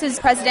Texas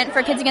president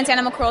for Kids Against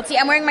Animal Cruelty,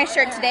 I'm wearing my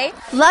shirt today.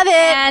 Love it.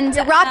 And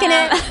you're rocking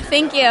it.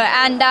 Thank you.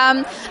 And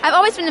I've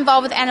always been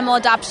involved with animal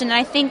adoption, and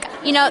I think,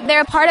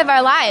 they're a part of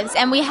our lives,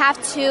 and we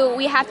have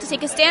to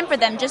take a stand for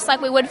them, just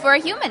like we would for a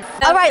human.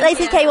 All right,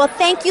 Lacey K. Well,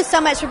 thank you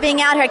so much for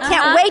being out here. I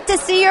can't wait to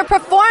see your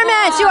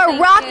performance. You are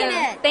rocking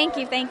it. Thank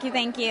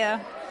you.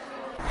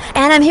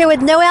 And I'm here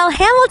with Noelle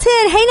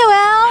Hamilton. Hey,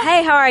 Noelle.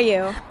 Hey, how are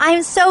you?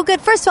 I'm so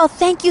good. First of all,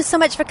 thank you so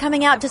much for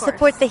coming out to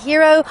support the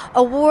Hero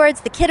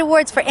Awards, the Kid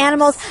Awards for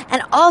Animals,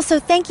 and also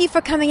thank you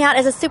for coming out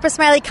as a Super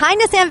Smiley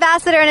Kindness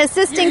Ambassador and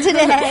assisting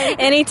today.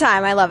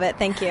 Anytime. I love it.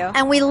 Thank you.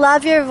 And we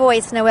love your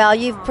voice, Noelle.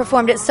 You've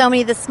performed at so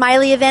many of the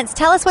Smiley events.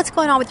 Tell us what's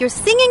going on with your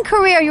singing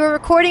career. You're a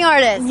recording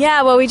artist.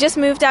 Yeah, well, we just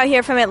moved out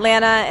here from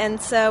Atlanta, and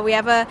so we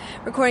have a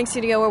recording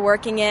studio we're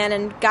working in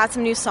and got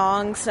some new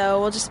songs, so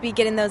we'll just be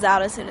getting those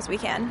out as soon as we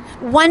can.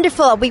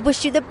 Wonderful. We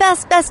wish you the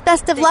best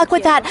of luck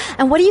with that.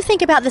 And what do you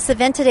think about this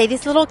event today?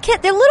 These little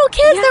kids, they're little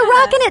kids. Yeah. They're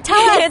rocking it. Tell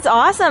us. It's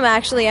awesome,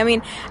 actually. I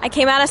mean, I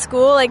came out of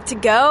school to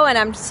go, and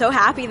I'm so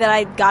happy that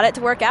I got it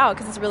to work out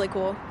because it's really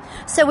cool.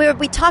 So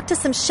we talked to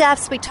some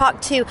chefs. We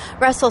talked to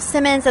Russell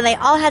Simmons, and they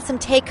all had some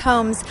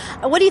take-homes.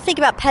 What do you think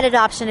about pet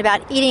adoption,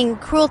 about eating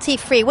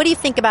cruelty-free? What do you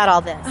think about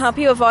all this?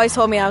 People have always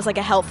told me I was like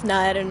a health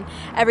nut and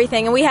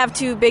everything. And we have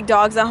 2 big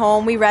dogs at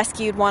home. We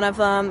rescued one of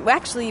them.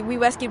 Actually, we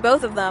rescued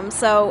both of them.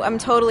 So I'm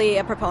totally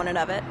a proponent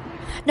of it.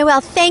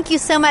 Noelle, thank you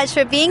so much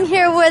for being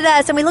here with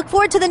us. And we look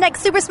forward to the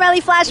next Super Smiley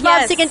Flash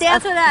Mob so you can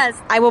dance with us.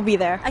 I will be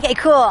there. Okay,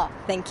 cool.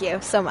 Thank you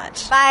so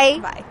much. Bye.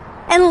 Bye.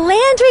 And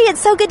Landry, it's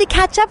so good to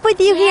catch up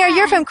with you here.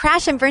 You're from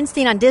Crash and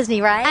Bernstein on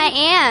Disney, right? I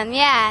am,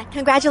 yeah.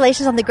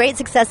 Congratulations on the great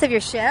success of your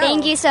show.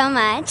 Thank you so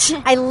much.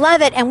 I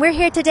love it. And we're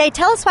here today.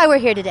 Tell us why we're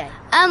here today.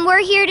 We're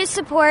here to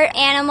support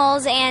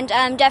animals and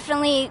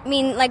definitely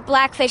like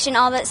blackfish and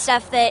all that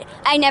stuff that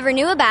I never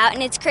knew about,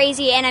 and it's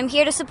crazy, and I'm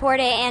here to support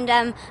it,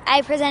 and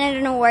I presented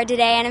an award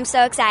today, and I'm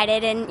so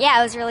excited, and yeah,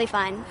 it was really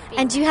fun.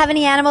 And do you have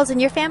any animals in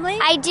your family?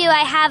 I do.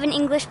 I have an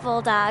English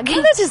bulldog.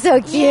 Oh, that's just so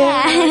cute.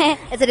 Yeah.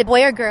 Is it a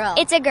boy or girl?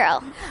 It's a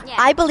girl. Yeah.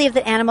 I believe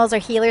that animals are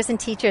healers and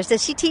teachers.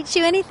 Does she teach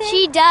you anything?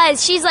 She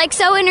does. She's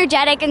so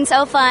energetic and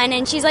so fun,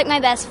 and she's like my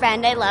best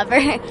friend. I love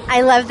her.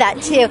 I love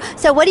that too.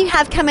 So what do you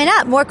have coming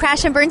up? More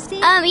Crash and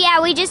Bernstein?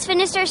 Yeah, we just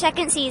finished our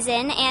 2nd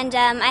season, and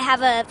I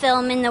have a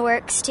film in the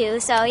works too.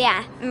 So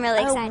yeah, I'm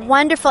really excited.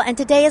 Wonderful. And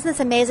today, isn't this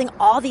amazing?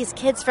 All these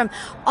kids from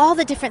all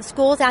the different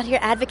schools out here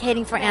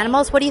advocating for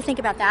animals. What do you think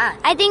about that?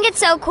 I think it's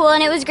so cool,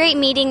 and it was great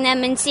meeting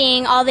them and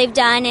seeing all they've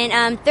done,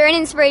 and they're an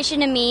inspiration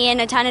to me and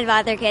a ton of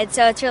other kids,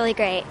 so it's really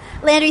great.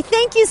 Landry,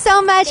 thank you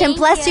so much, and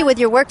bless you with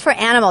your work for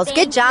animals.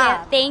 Good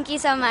job. Thank you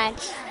so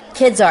much.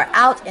 Kids are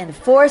out in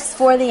force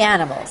for the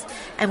animals.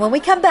 And when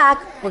we come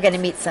back, we're going to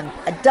meet some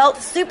adult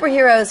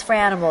superheroes for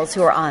animals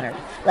who are honored,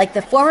 like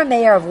the former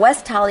mayor of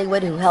West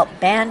Hollywood who helped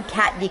ban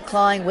cat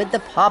declawing with the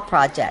Paw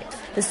Project,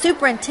 the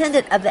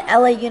superintendent of the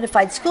LA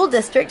Unified School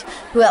District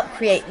who helped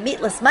create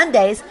Meatless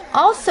Mondays,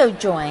 also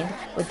joined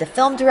with the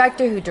film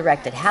director who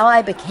directed How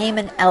I Became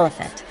an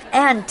Elephant,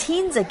 and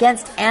Teens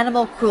Against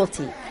Animal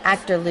Cruelty,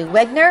 actor Lou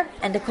Wegner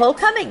and Nicole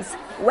Cummings.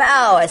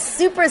 Wow, a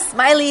super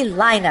Smiley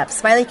lineup.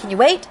 Smiley, can you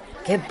wait?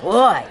 Good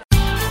boy.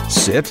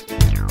 Sit,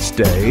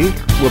 stay.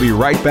 We'll be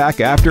right back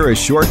after a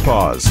short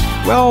pause.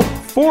 Well,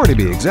 4 to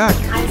be exact.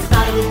 I'm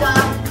Smiley the dog.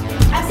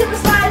 I'm Super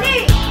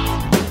Smiley.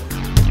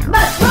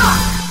 Let's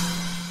rock.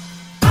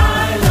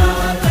 I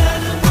love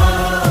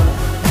animals.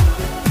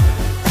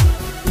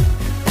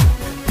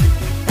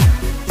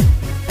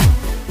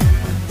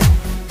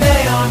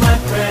 They are my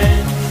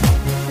friends.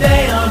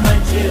 They are my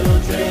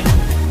children.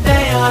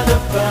 They are the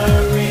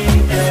furry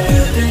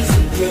elders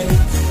and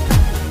kids.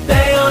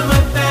 They are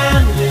my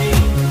family.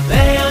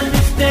 They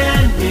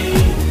understand me.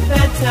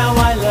 That's how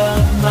I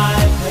love my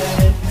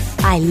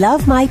pets. I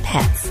Love My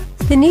Pets,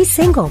 the new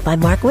single by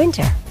Mark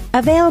Winter,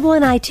 available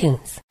in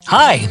iTunes.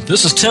 Hi,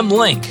 this is Tim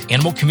Link,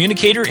 animal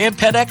communicator and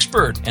pet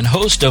expert and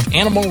host of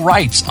Animal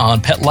Rights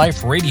on Pet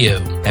Life Radio.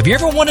 Have you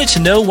ever wanted to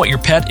know what your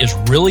pet is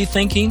really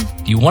thinking?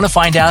 Do you want to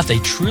find out if they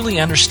truly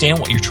understand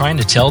what you're trying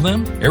to tell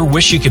them? Ever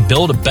wish you could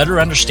build a better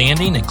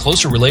understanding and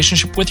closer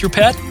relationship with your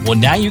pet? Well,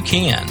 now you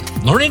can.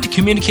 Learning to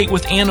communicate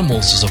with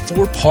animals is a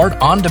 4-part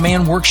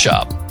on-demand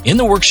workshop. In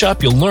the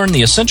workshop, you'll learn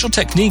the essential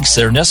techniques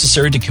that are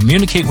necessary to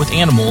communicate with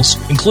animals,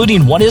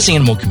 including what is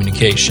animal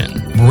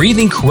communication,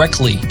 breathing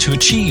correctly to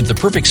achieve the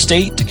perfect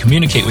state to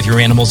communicate with your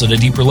animals at a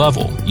deeper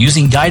level,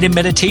 using guided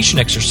meditation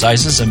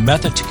exercises, a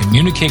method to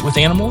communicate with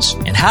animals,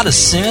 and how to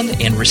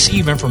send and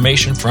receive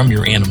information from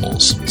your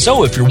animals.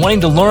 So if you're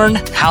wanting to learn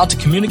how to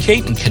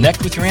communicate and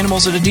connect with your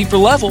animals at a deeper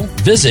level,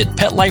 visit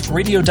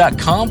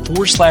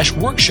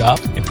PetLifeRadio.com/workshop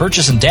and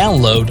purchase and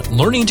download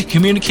Learning to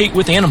Communicate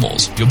with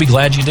Animals. You'll be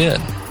glad you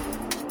did.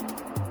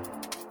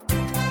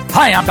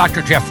 Hi, I'm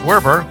Dr. Jeff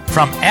Werber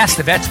from Ask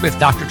the Vets with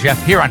Dr.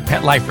 Jeff here on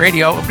Pet Life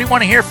Radio. We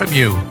want to hear from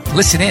you.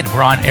 Listen in.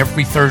 We're on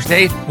every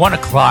Thursday, 1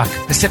 o'clock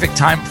Pacific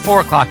Time,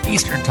 4 o'clock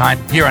Eastern Time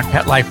here on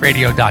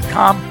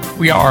PetLifeRadio.com.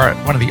 We are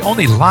one of the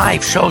only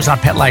live shows on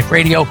Pet Life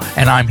Radio,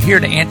 and I'm here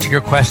to answer your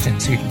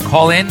questions. So you can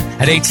call in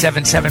at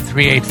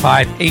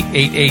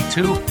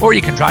 877-385-8882, or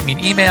you can drop me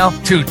an email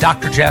to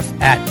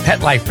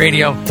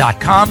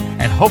drjeff@PetLifeRadio.com,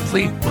 and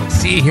hopefully we'll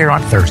see you here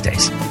on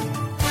Thursdays.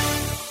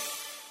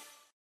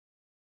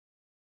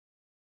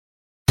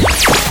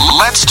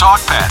 Let's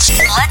talk pets.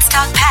 Let's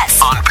talk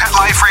pets On Pet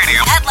Life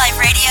Radio. Pet Life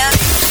Radio.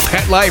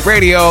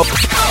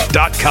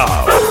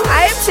 PetLifeRadio.com.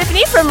 I'm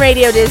Tiffany from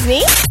Radio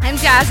Disney. I'm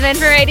Jasmine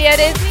from Radio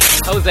Disney.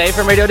 Jose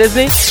from Radio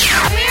Disney.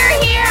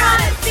 We're here on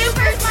a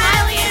Super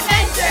Smiley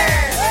adventure.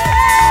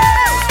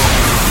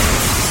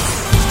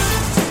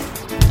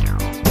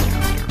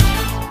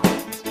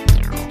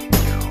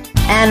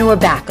 And we're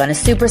back on a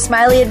Super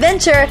Smiley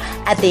adventure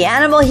at the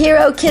Animal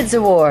Hero Kids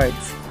Awards.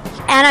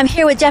 And I'm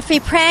here with Jeffrey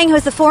Prang, who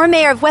is the former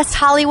mayor of West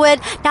Hollywood,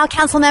 now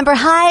council member.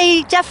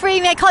 Hi, Jeffrey.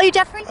 May I call you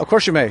Jeffrey? Of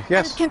course you may,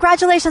 yes. And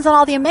congratulations on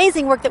all the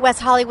amazing work that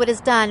West Hollywood has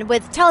done.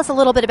 Tell us a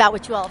little bit about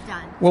what you all have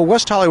done. Well,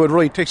 West Hollywood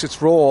really takes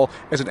its role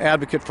as an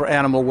advocate for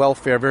animal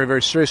welfare very,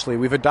 very seriously.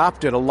 We've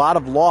adopted a lot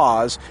of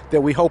laws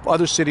that we hope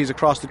other cities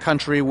across the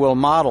country will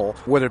model,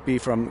 whether it be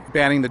from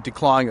banning the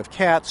declawing of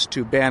cats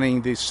to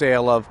banning the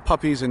sale of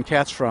puppies and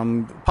cats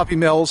from puppy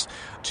mills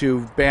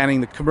to banning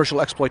the commercial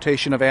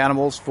exploitation of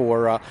animals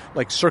for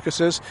like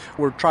circuses.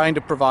 We're trying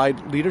to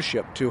provide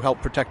leadership to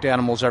help protect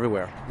animals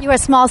everywhere. You are a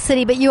small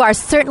city, but you are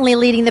certainly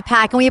leading the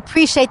pack, and we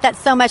appreciate that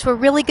so much. We're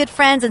really good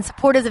friends and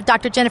supporters of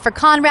Dr. Jennifer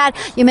Conrad.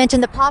 You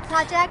mentioned the Paw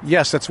Project?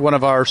 Yes, that's one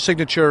of our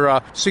signature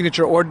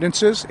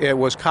ordinances. It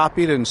was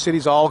copied in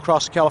cities all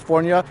across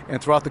California and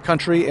throughout the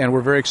country, and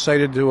we're very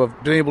excited to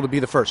have been able to be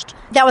the first.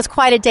 That was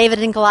quite a David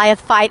and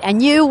Goliath fight,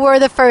 and you were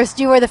the first.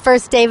 You were the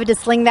first David to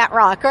sling that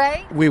rock,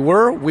 right? We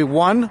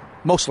won.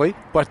 Mostly,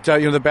 but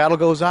the battle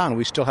goes on.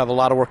 We still have a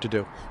lot of work to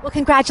do. Well,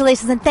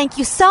 congratulations, and thank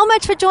you so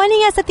much for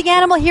joining us at the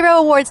Animal Hero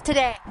Awards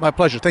today. My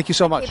pleasure. Thank you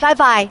so much. Okay,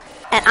 bye-bye.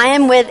 And I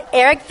am with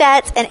Eric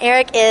Vetz, and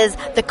Eric is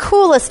the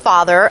coolest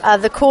father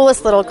of the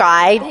coolest little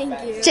guy,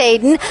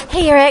 Jaden.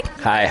 Hey, Eric.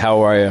 Hi, how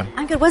are you?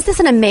 I'm good. Was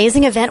this an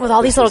amazing event with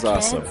all these little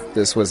kids? Awesome.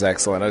 This was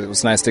excellent. It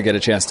was nice to get a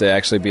chance to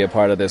actually be a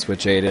part of this with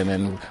Jaden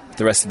and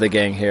the rest of the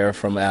gang here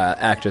from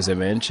Actors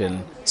Image,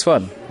 and it's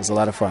fun. It was a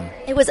lot of fun.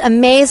 It was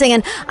amazing,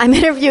 and I'm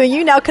interviewing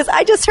you now because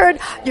I just heard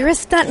you're a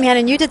stuntman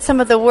and you did some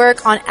of the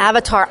work on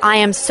Avatar. I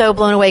am so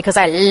blown away because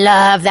I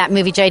love that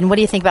movie, Jaden. What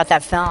do you think about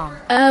that film?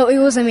 It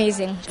was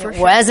amazing. It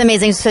was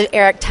amazing. So,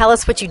 Eric, tell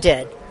us what you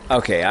did.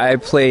 Okay, I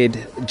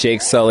played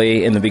Jake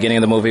Sully in the beginning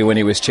of the movie when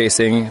he was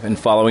chasing and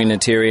following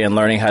Natiri and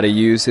learning how to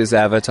use his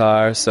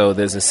avatar. So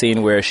there's a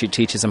scene where she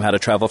teaches him how to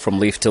travel from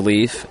leaf to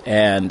leaf,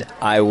 and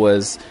I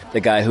was the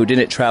guy who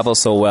didn't travel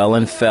so well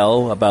and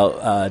fell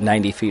about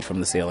 90 feet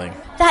from the ceiling.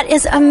 That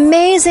is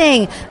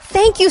amazing.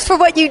 Thank you for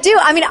what you do.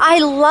 I mean, I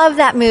love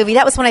that movie.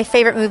 That was one of my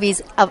favorite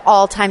movies of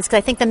all times because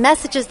I think the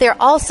message is there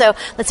also.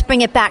 Let's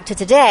bring it back to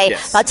today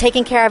about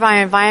taking care of our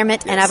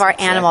environment and of our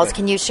animals.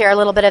 Can you share a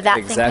little bit of that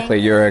Exactly.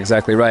 thinking? You're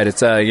exactly right.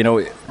 It's, there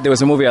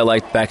was a movie I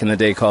liked back in the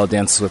day called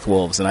Dances with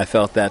Wolves, and I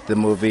felt that the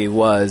movie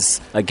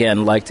was,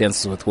 again, like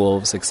Dances with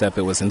Wolves, except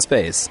it was in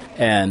space.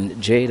 And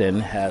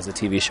Jaden has a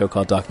TV show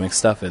called Doc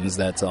McStuffins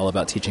that's all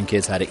about teaching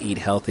kids how to eat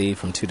healthy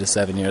from 2 to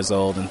 7 years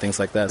old and things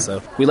like that.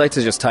 So we like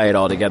to just tie it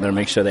all together and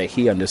make sure that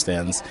he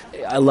understands.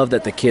 I love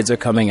that the kids are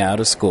coming out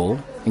of school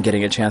and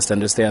getting a chance to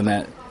understand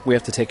that we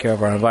have to take care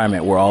of our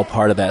environment. We're all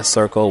part of that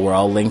circle. We're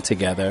all linked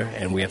together,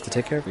 and we have to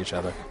take care of each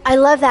other. I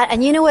love that.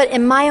 And you know what?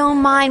 In my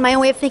own mind, my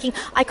own way of thinking,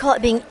 I call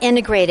it being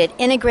integrated.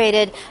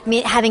 Integrated,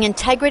 having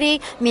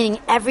integrity, meaning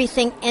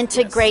everything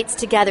integrates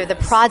together. The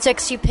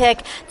projects you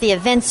pick, the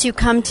events you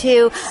come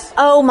to.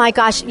 Oh, my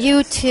gosh.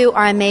 You two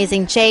are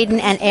amazing.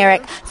 Jaden and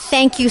Eric,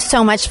 thank you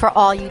so much for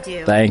all you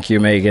do. Thank you,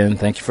 Megan.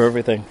 Thank you for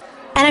everything.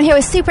 And I'm here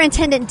with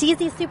Superintendent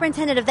Deasy,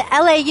 Superintendent of the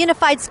LA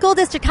Unified School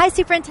District. Hi,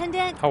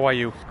 Superintendent. How are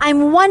you?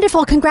 I'm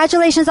wonderful.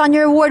 Congratulations on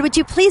your award. Would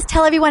you please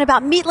tell everyone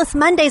about Meatless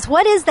Mondays?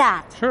 What is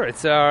that? Sure.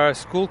 It's our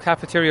school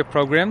cafeteria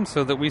program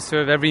so that we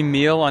serve every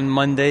meal on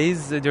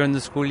Mondays during the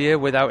school year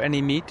without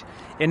any meat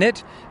in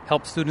it.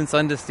 Help students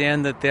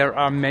understand that there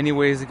are many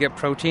ways to get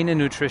protein and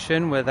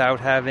nutrition without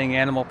having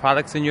animal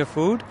products in your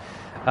food.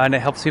 And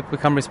it helps people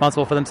become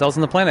responsible for themselves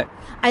and the planet.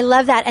 I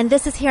love that. And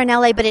this is here in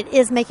LA, but it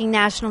is making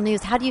national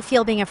news. How do you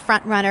feel being a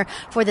front runner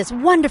for this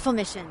wonderful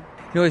mission?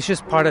 it's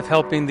just part of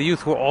helping the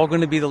youth. We're all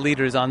going to be the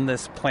leaders on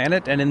this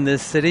planet and in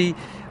this city,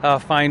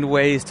 find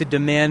ways to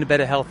demand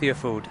better, healthier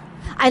food.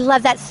 I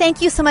love that.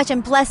 Thank you so much,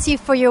 and bless you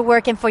for your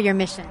work and for your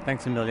mission.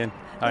 Thanks a million.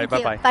 All right,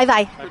 bye-bye.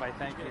 Bye-bye. Bye-bye,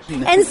 thank you.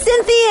 And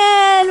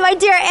Cynthia, my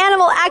dear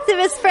animal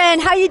activist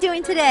friend, how are you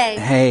doing today?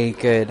 Hey,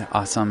 good,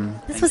 awesome.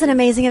 This was an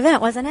amazing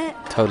event, wasn't it?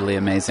 Totally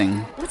amazing.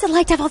 What's it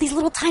like to have all these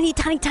little tiny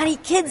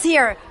kids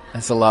here?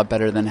 It's a lot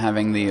better than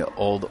having the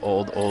old,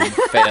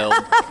 failed,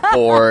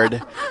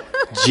 bored,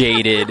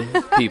 jaded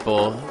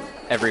people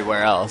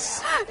everywhere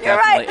else. You're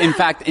right. In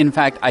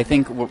fact, I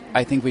think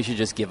we should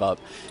just give up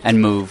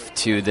and move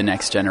to the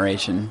next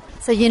generation.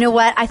 So you know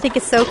what? I think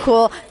it's so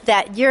cool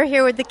that you're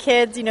here with the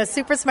kids.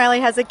 Super Smiley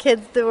has the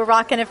kids that were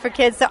rocking it for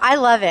kids. So I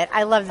love it.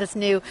 I love this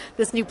new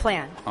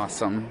plan.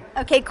 Awesome.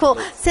 Okay, cool.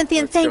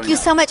 Cynthia, thank you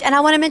so much. And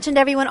I want to mention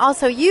to everyone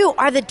also, you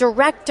are the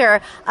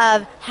director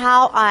of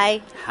How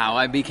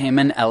I Became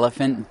an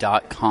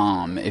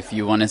Elephant.com. If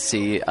you want to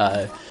see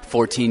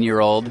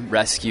 14-year-old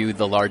rescue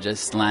the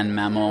largest land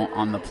mammal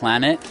on the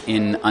planet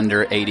in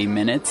under 80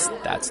 minutes,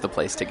 that's the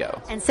place to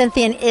go. And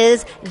Cynthia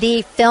is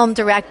the film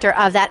director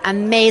of that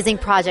amazing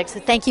project. So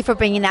thank you for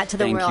bringing that to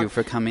the world. Thank you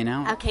for coming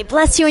out. Okay,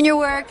 bless you in your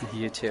work.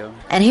 You too.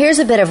 And here's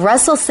a bit of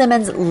Russell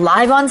Simmons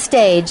live on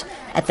stage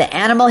at the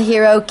Animal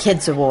Hero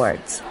Kids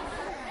Awards.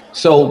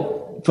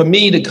 So for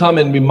me to come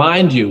and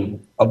remind you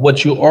of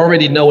what you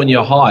already know in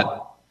your heart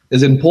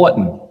is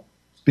important,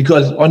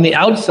 because on the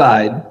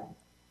outside,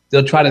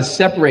 they'll try to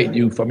separate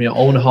you from your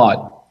own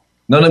heart.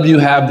 None of you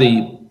have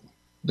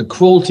the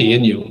cruelty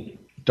in you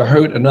to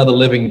hurt another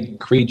living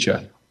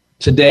creature.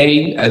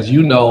 Today, as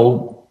you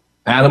know,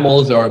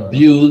 animals are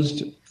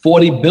abused,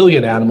 40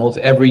 billion animals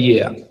every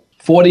year.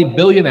 40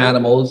 billion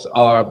animals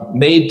are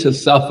made to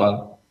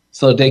suffer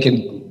so that they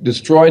can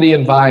destroy the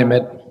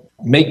environment,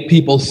 make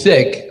people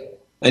sick.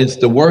 It's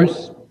the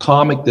worst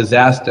karmic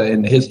disaster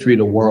in the history of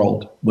the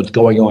world, what's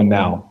going on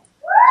now.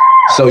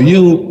 So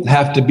you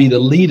have to be the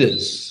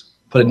leaders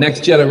for the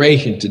next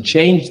generation to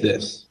change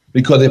this.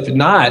 Because if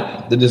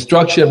not, the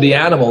destruction of the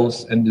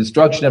animals and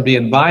destruction of the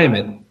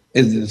environment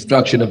is the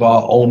destruction of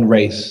our own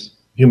race,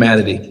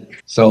 humanity.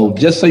 So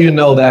just so you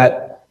know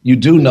that, you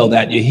do know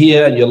that. You're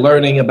here, you're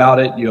learning about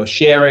it, you're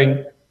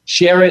sharing.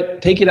 Share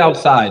it, take it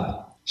outside.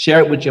 Share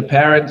it with your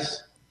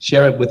parents,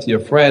 share it with your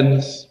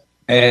friends,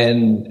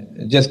 and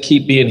just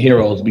keep being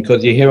heroes,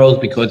 because you're heroes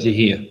because you're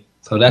here.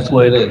 So that's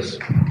what it is.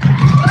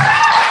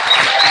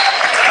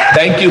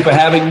 Thank you for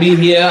having me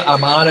here.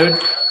 I'm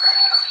honored.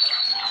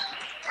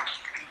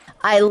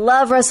 I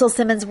love Russell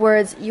Simmons'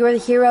 words, you're the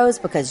heroes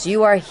because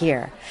you are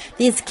here.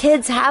 These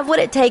kids have what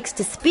it takes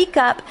to speak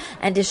up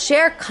and to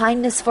share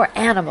kindness for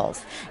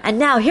animals. And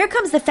now here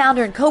comes the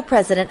founder and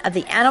co-president of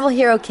the Animal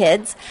Hero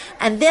Kids,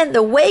 and then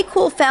the way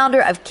cool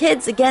founder of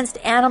Kids Against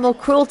Animal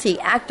Cruelty,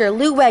 actor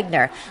Lou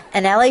Wegner,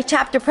 and LA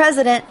chapter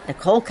president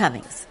Nicole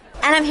Cummings.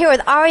 And I'm here with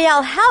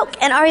Ariel Hauk.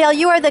 And Ariel,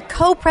 you are the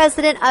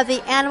co-president of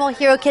the Animal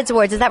Hero Kids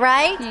Awards. Is that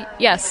right?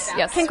 Yes.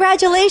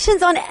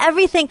 Congratulations on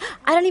everything.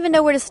 I don't even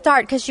know where to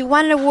start because you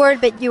won an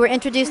award, but you were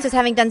introduced as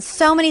having done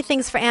so many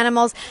things for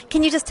animals.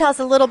 Can you just tell us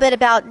a little bit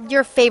about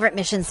your favorite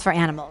missions for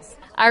animals?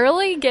 I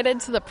really get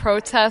into the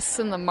protests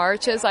and the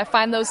marches. I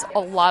find those a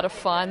lot of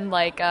fun.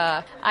 Like,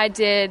 I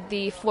did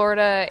the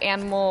Florida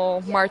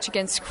Animal March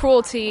Against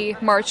Cruelty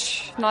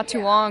march not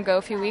too long ago,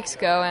 a few weeks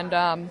ago, and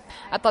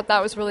I thought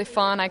that was really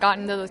fun. I got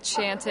into the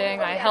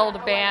chanting, I held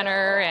a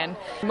banner, and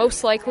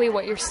most likely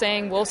what you're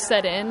saying will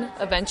set in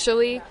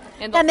eventually.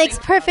 That makes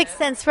perfect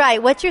sense,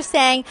 right? What you're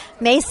saying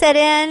may set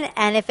in,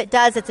 and if it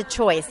does, it's a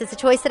choice. It's a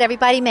choice that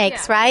everybody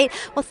makes, right?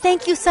 Well,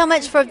 thank you so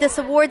much for this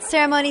award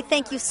ceremony.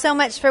 Thank you so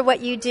much for what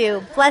you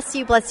do. Bless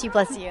you, bless you,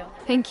 bless you.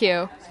 Thank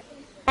you.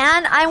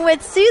 And I'm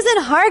with Susan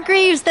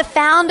Hargreaves, the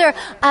founder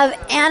of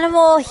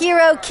Animal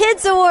Hero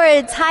Kids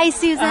Awards. Hi,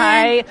 Susan.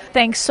 Hi.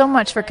 Thanks so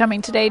much for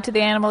coming today to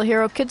the Animal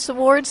Hero Kids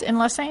Awards in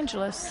Los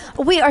Angeles.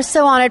 We are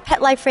so honored.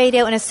 Pet Life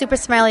Radio and a Super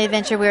Smiley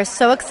adventure. We are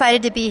so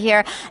excited to be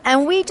here.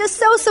 And we just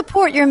so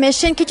support your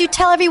mission. Could you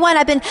tell everyone,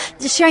 I've been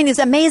just sharing these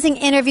amazing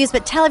interviews,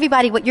 but tell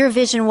everybody what your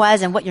vision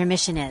was and what your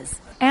mission is.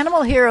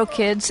 Animal Hero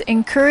Kids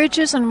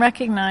encourages and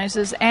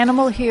recognizes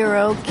animal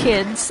hero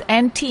kids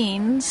and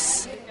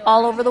teens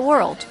all over the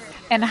world.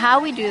 And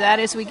how we do that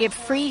is we give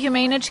free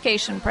humane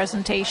education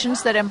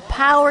presentations that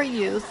empower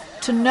youth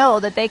to know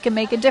that they can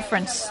make a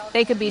difference.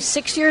 They could be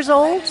 6 years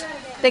old,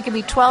 they could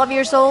be 12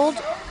 years old,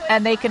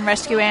 and they can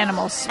rescue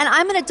animals. And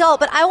I'm an adult,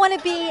 but I want to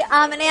be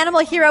an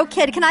animal hero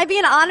kid. Can I be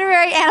an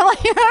honorary animal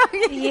hero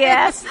kid?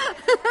 Yes.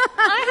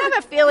 I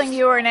have a feeling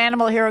you were an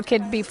animal hero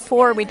kid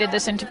before we did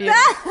this interview.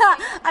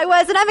 I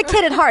was, and I'm a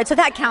kid at heart, so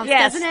that counts,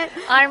 yes. Doesn't it?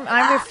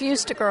 I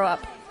refuse to grow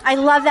up. I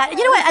love that.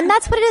 You know what? And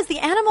that's what it is. The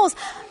animals,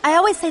 I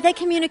always say they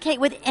communicate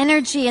with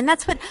energy, and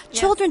that's what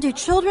children do.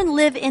 Children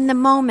live in the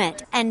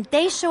moment, and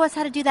they show us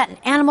how to do that, and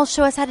animals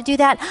show us how to do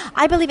that.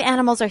 I believe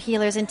animals are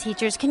healers and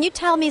teachers. Can you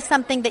tell me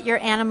something that your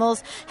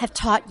animals have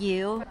taught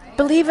you?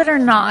 Believe it or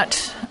not,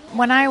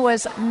 when I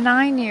was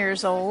 9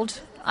 years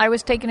old, I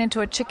was taken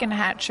into a chicken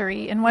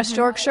hatchery in West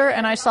Yorkshire,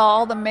 and I saw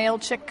all the male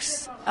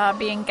chicks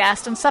being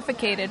gassed and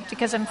suffocated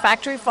because in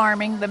factory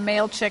farming, the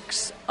male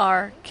chicks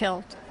are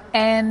killed.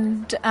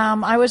 And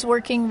I was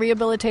working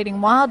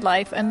rehabilitating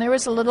wildlife, and there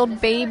was a little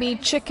baby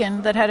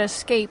chicken that had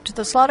escaped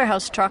the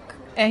slaughterhouse truck,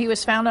 and he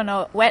was found on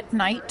a wet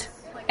night,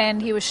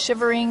 and he was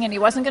shivering, and he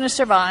wasn't going to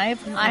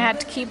survive. I had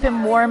to keep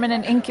him warm in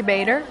an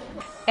incubator,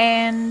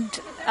 and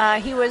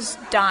he was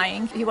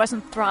dying. He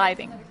wasn't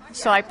thriving.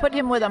 So I put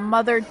him with a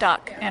mother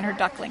duck and her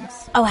ducklings.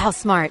 Oh, how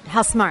smart.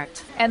 How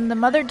smart. And the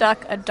mother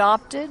duck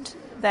adopted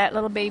that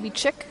little baby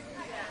chick,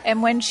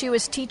 and when she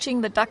was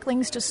teaching the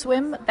ducklings to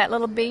swim, that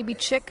little baby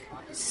chick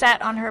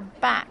sat on her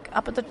back,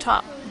 up at the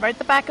top, right at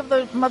the back of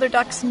the mother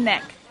duck's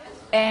neck.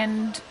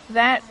 And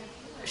that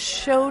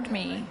showed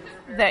me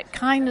that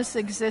kindness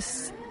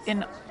exists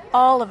in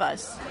all of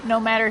us, no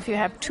matter if you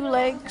have 2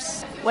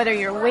 legs, whether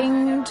you're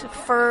winged,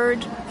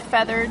 furred,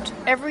 feathered,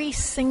 every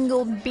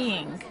single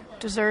being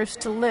deserves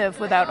to live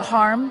without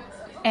harm,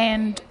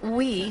 and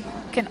we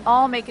can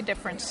all make a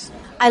difference.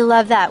 I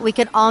love that. We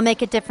can all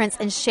make a difference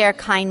and share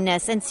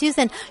kindness. And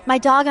Susan, my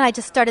dog and I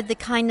just started the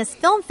Kindness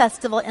Film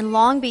Festival in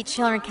Long Beach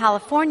here in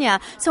California.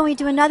 So when we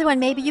do another one,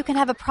 maybe you can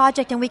have a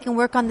project and we can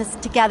work on this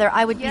together.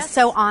 I would be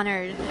so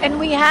honored. And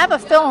we have a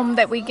film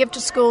that we give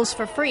to schools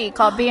for free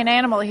called Be an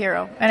Animal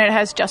Hero. And it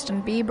has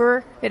Justin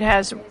Bieber, it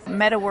has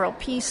Meta World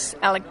Peace,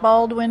 Alec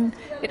Baldwin,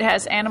 it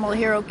has Animal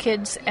Hero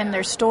kids and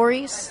their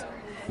stories.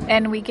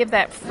 And we give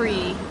that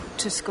free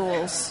to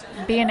schools.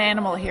 Be an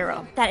animal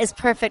hero. That is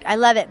perfect. I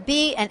love it.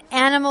 Be an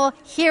animal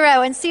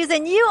hero. And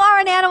Susan, you are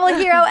an animal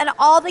hero, and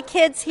all the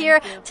kids here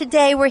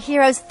today were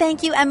heroes.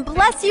 Thank you, and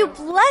bless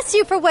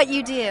you for what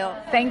you do.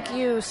 Thank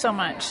you so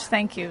much.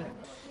 Thank you.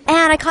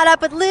 And I caught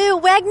up with Lou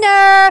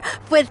Wegner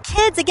with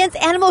Kids Against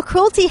Animal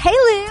Cruelty. Hey,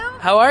 Lou.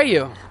 How are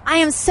you? I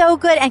am so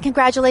good, and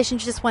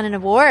congratulations, you just won an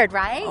award,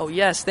 right? Oh,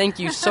 yes. Thank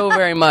you so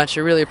very much.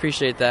 I really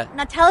appreciate that.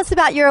 Now tell us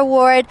about your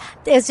award.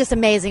 It's just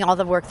amazing, all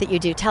the work that you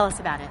do. Tell us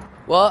about it.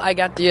 Well, I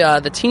got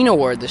the Teen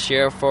Award this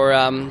year for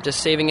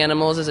just saving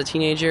animals as a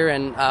teenager,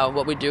 and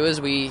what we do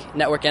is we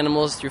network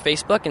animals through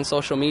Facebook and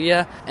social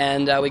media,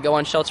 and we go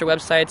on shelter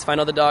websites, find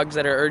all the dogs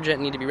that are urgent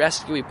and need to be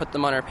rescued, we put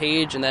them on our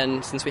page, and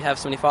then since we have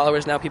so many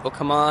followers now, people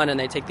come on and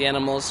they take the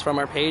animals from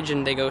our page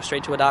and they go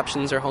straight to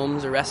adoptions or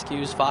homes or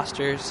rescues,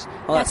 fosters,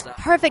 all that stuff.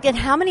 Perfect. And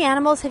how many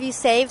animals have you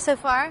saved so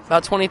far?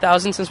 About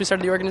 20,000 since we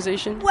started the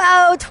organization.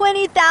 Wow,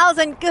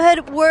 20,000.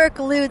 Good work,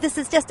 Lou. This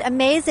is just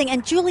amazing.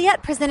 And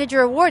Juliet presented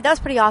your award. That was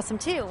pretty awesome,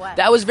 too. What?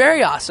 That was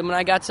very awesome, and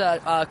I got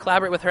to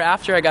collaborate with her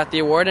after I got the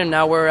award, and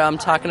now we're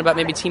talking about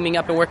maybe teaming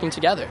up and working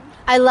together.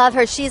 I love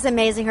her. She's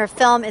amazing. Her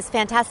film is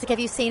fantastic. Have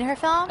you seen her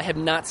film? I have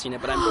not seen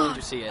it, but I'm going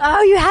to see it.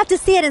 Oh, you have to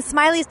see it. In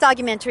Smiley's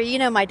documentary, you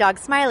know my dog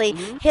Smiley,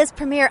 his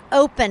premiere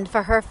opened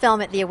for her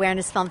film at the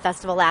Awareness Film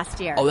Festival last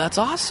year. Oh, that's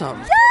awesome.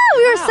 Yeah,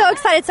 we were so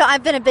excited. So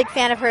I've been a big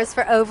fan of hers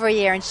for over a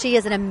year, and she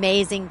is an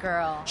amazing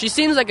girl. She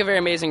seems like a very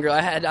amazing girl.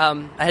 I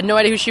had no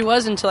idea who she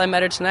was until I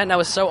met her tonight, and I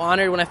was so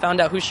honored when I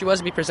found out who she was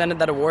to be presented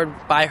that award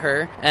by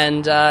her.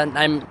 And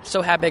I'm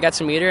so happy I got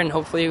to meet her, and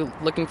hopefully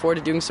looking forward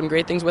to doing some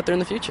great things with her in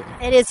the future.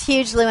 It is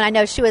huge, Lou, and I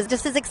know she was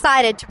just as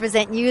excited to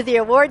present you the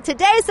award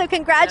today. So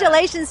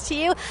congratulations to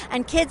you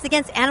and Kids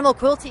Against Animal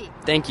Cruelty.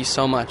 Thank you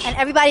so much. And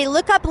everybody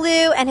look up Lou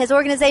and his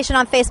organization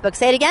on Facebook.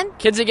 Say it again.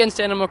 Kids Against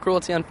Animal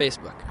Cruelty on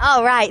Facebook.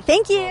 All right.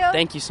 Thank you.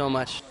 Thank you so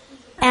much.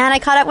 And I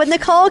caught up with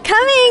Nicole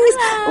Cummings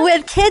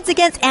with Kids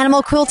Against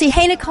Animal Cruelty.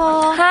 Hey,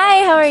 Nicole.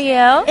 Hi, how are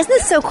you? Isn't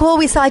this so cool?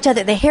 We saw each other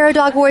at the Hero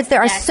Dog Awards.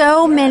 There are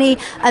so many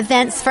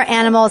events for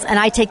animals, and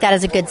I take that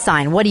as a good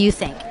sign. What do you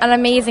think? An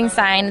amazing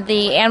sign.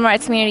 The animal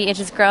rights community is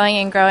just growing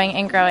and growing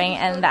and growing,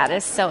 and that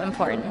is so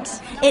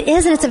important. It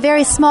is, and it's a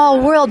very small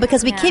world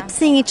because we keep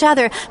seeing each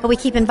other, but we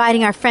keep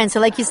inviting our friends. So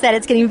like you said,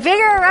 it's getting bigger,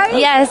 right?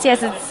 Yes,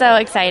 it's so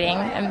exciting.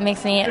 It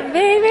makes me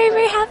very, very,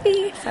 very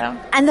happy. So.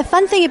 And the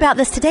fun thing about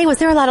this today was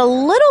there were a lot of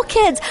little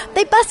kids.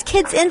 They bust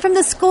kids in from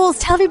the schools.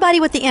 Tell everybody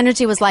what the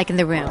energy was like in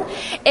the room.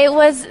 It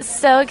was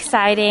so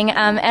exciting.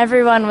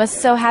 Everyone was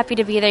so happy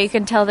to be there. You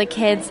can tell the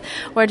kids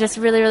were just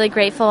really, really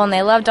grateful, and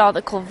they loved all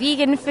the cool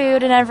vegan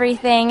food and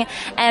everything,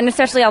 and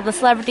especially all the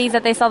celebrities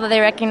that they saw that they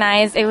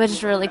recognized. It was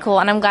just really cool,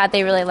 and I'm glad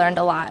they really learned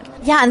a lot.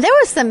 Yeah, and there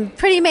were some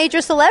pretty major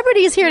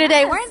celebrities here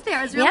today, weren't there?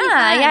 It was really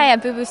fun. Yeah.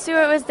 Boo Boo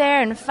Stewart was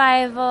there, and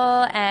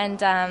Fievel,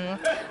 and a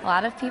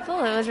lot of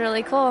people. It was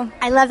really cool.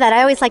 I love that.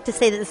 I always like to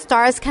say that the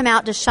stars come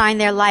out to shine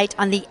their light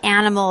on the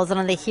animals and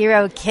on the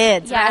hero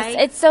kids. Yes, right?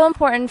 It's so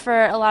important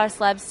for a lot of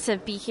celebs to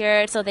be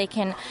here so they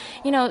can,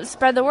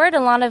 spread the word. A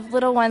lot of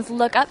little ones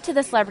look up to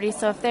the celebrities,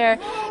 so if they're,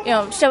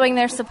 showing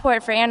their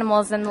support for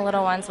animals, then the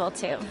little ones will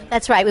too.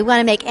 That's right. We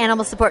want to make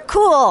animal support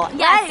cool.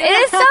 Yes, it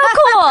is so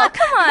cool.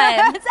 Come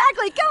on.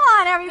 Exactly. Come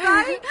on,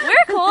 everybody.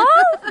 We're cool.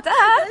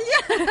 Duh.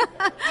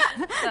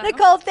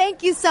 Nicole,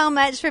 thank you so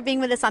much for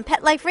being with us on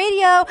Pet Life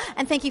Radio,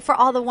 and thank you for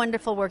all the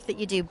wonderful work that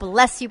you do.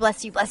 Bless you,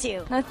 bless you, bless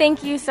you. No,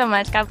 thank you so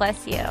much. God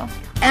bless you.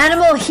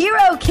 Animal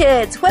Hero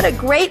Kids. What a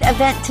great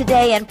event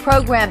today and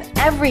program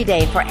every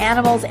day for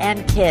animals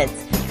and kids.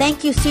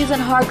 Thank you, Susan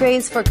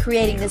Hargraves, for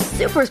creating this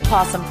super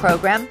awesome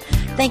program.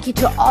 Thank you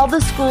to all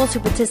the schools who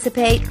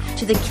participate,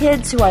 to the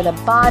kids who are the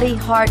body,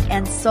 heart,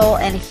 and soul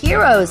and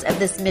heroes of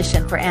this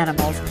mission for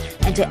animals,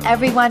 and to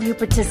everyone who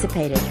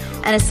participated,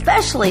 and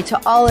especially to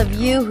all of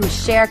you who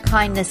share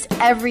kindness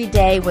every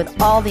day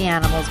with all the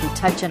animals we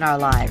touch in our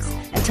lives.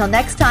 Until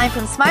next time,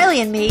 from Smiley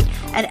and me,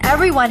 and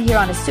everyone here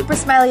on A Super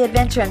Smiley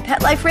Adventure and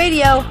Pet Life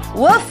Radio,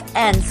 woof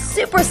and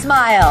super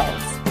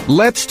smiles!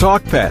 Let's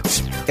Talk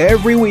Pets,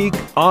 every week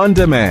on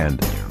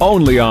demand,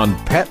 only on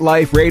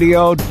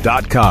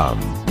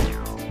PetLifeRadio.com.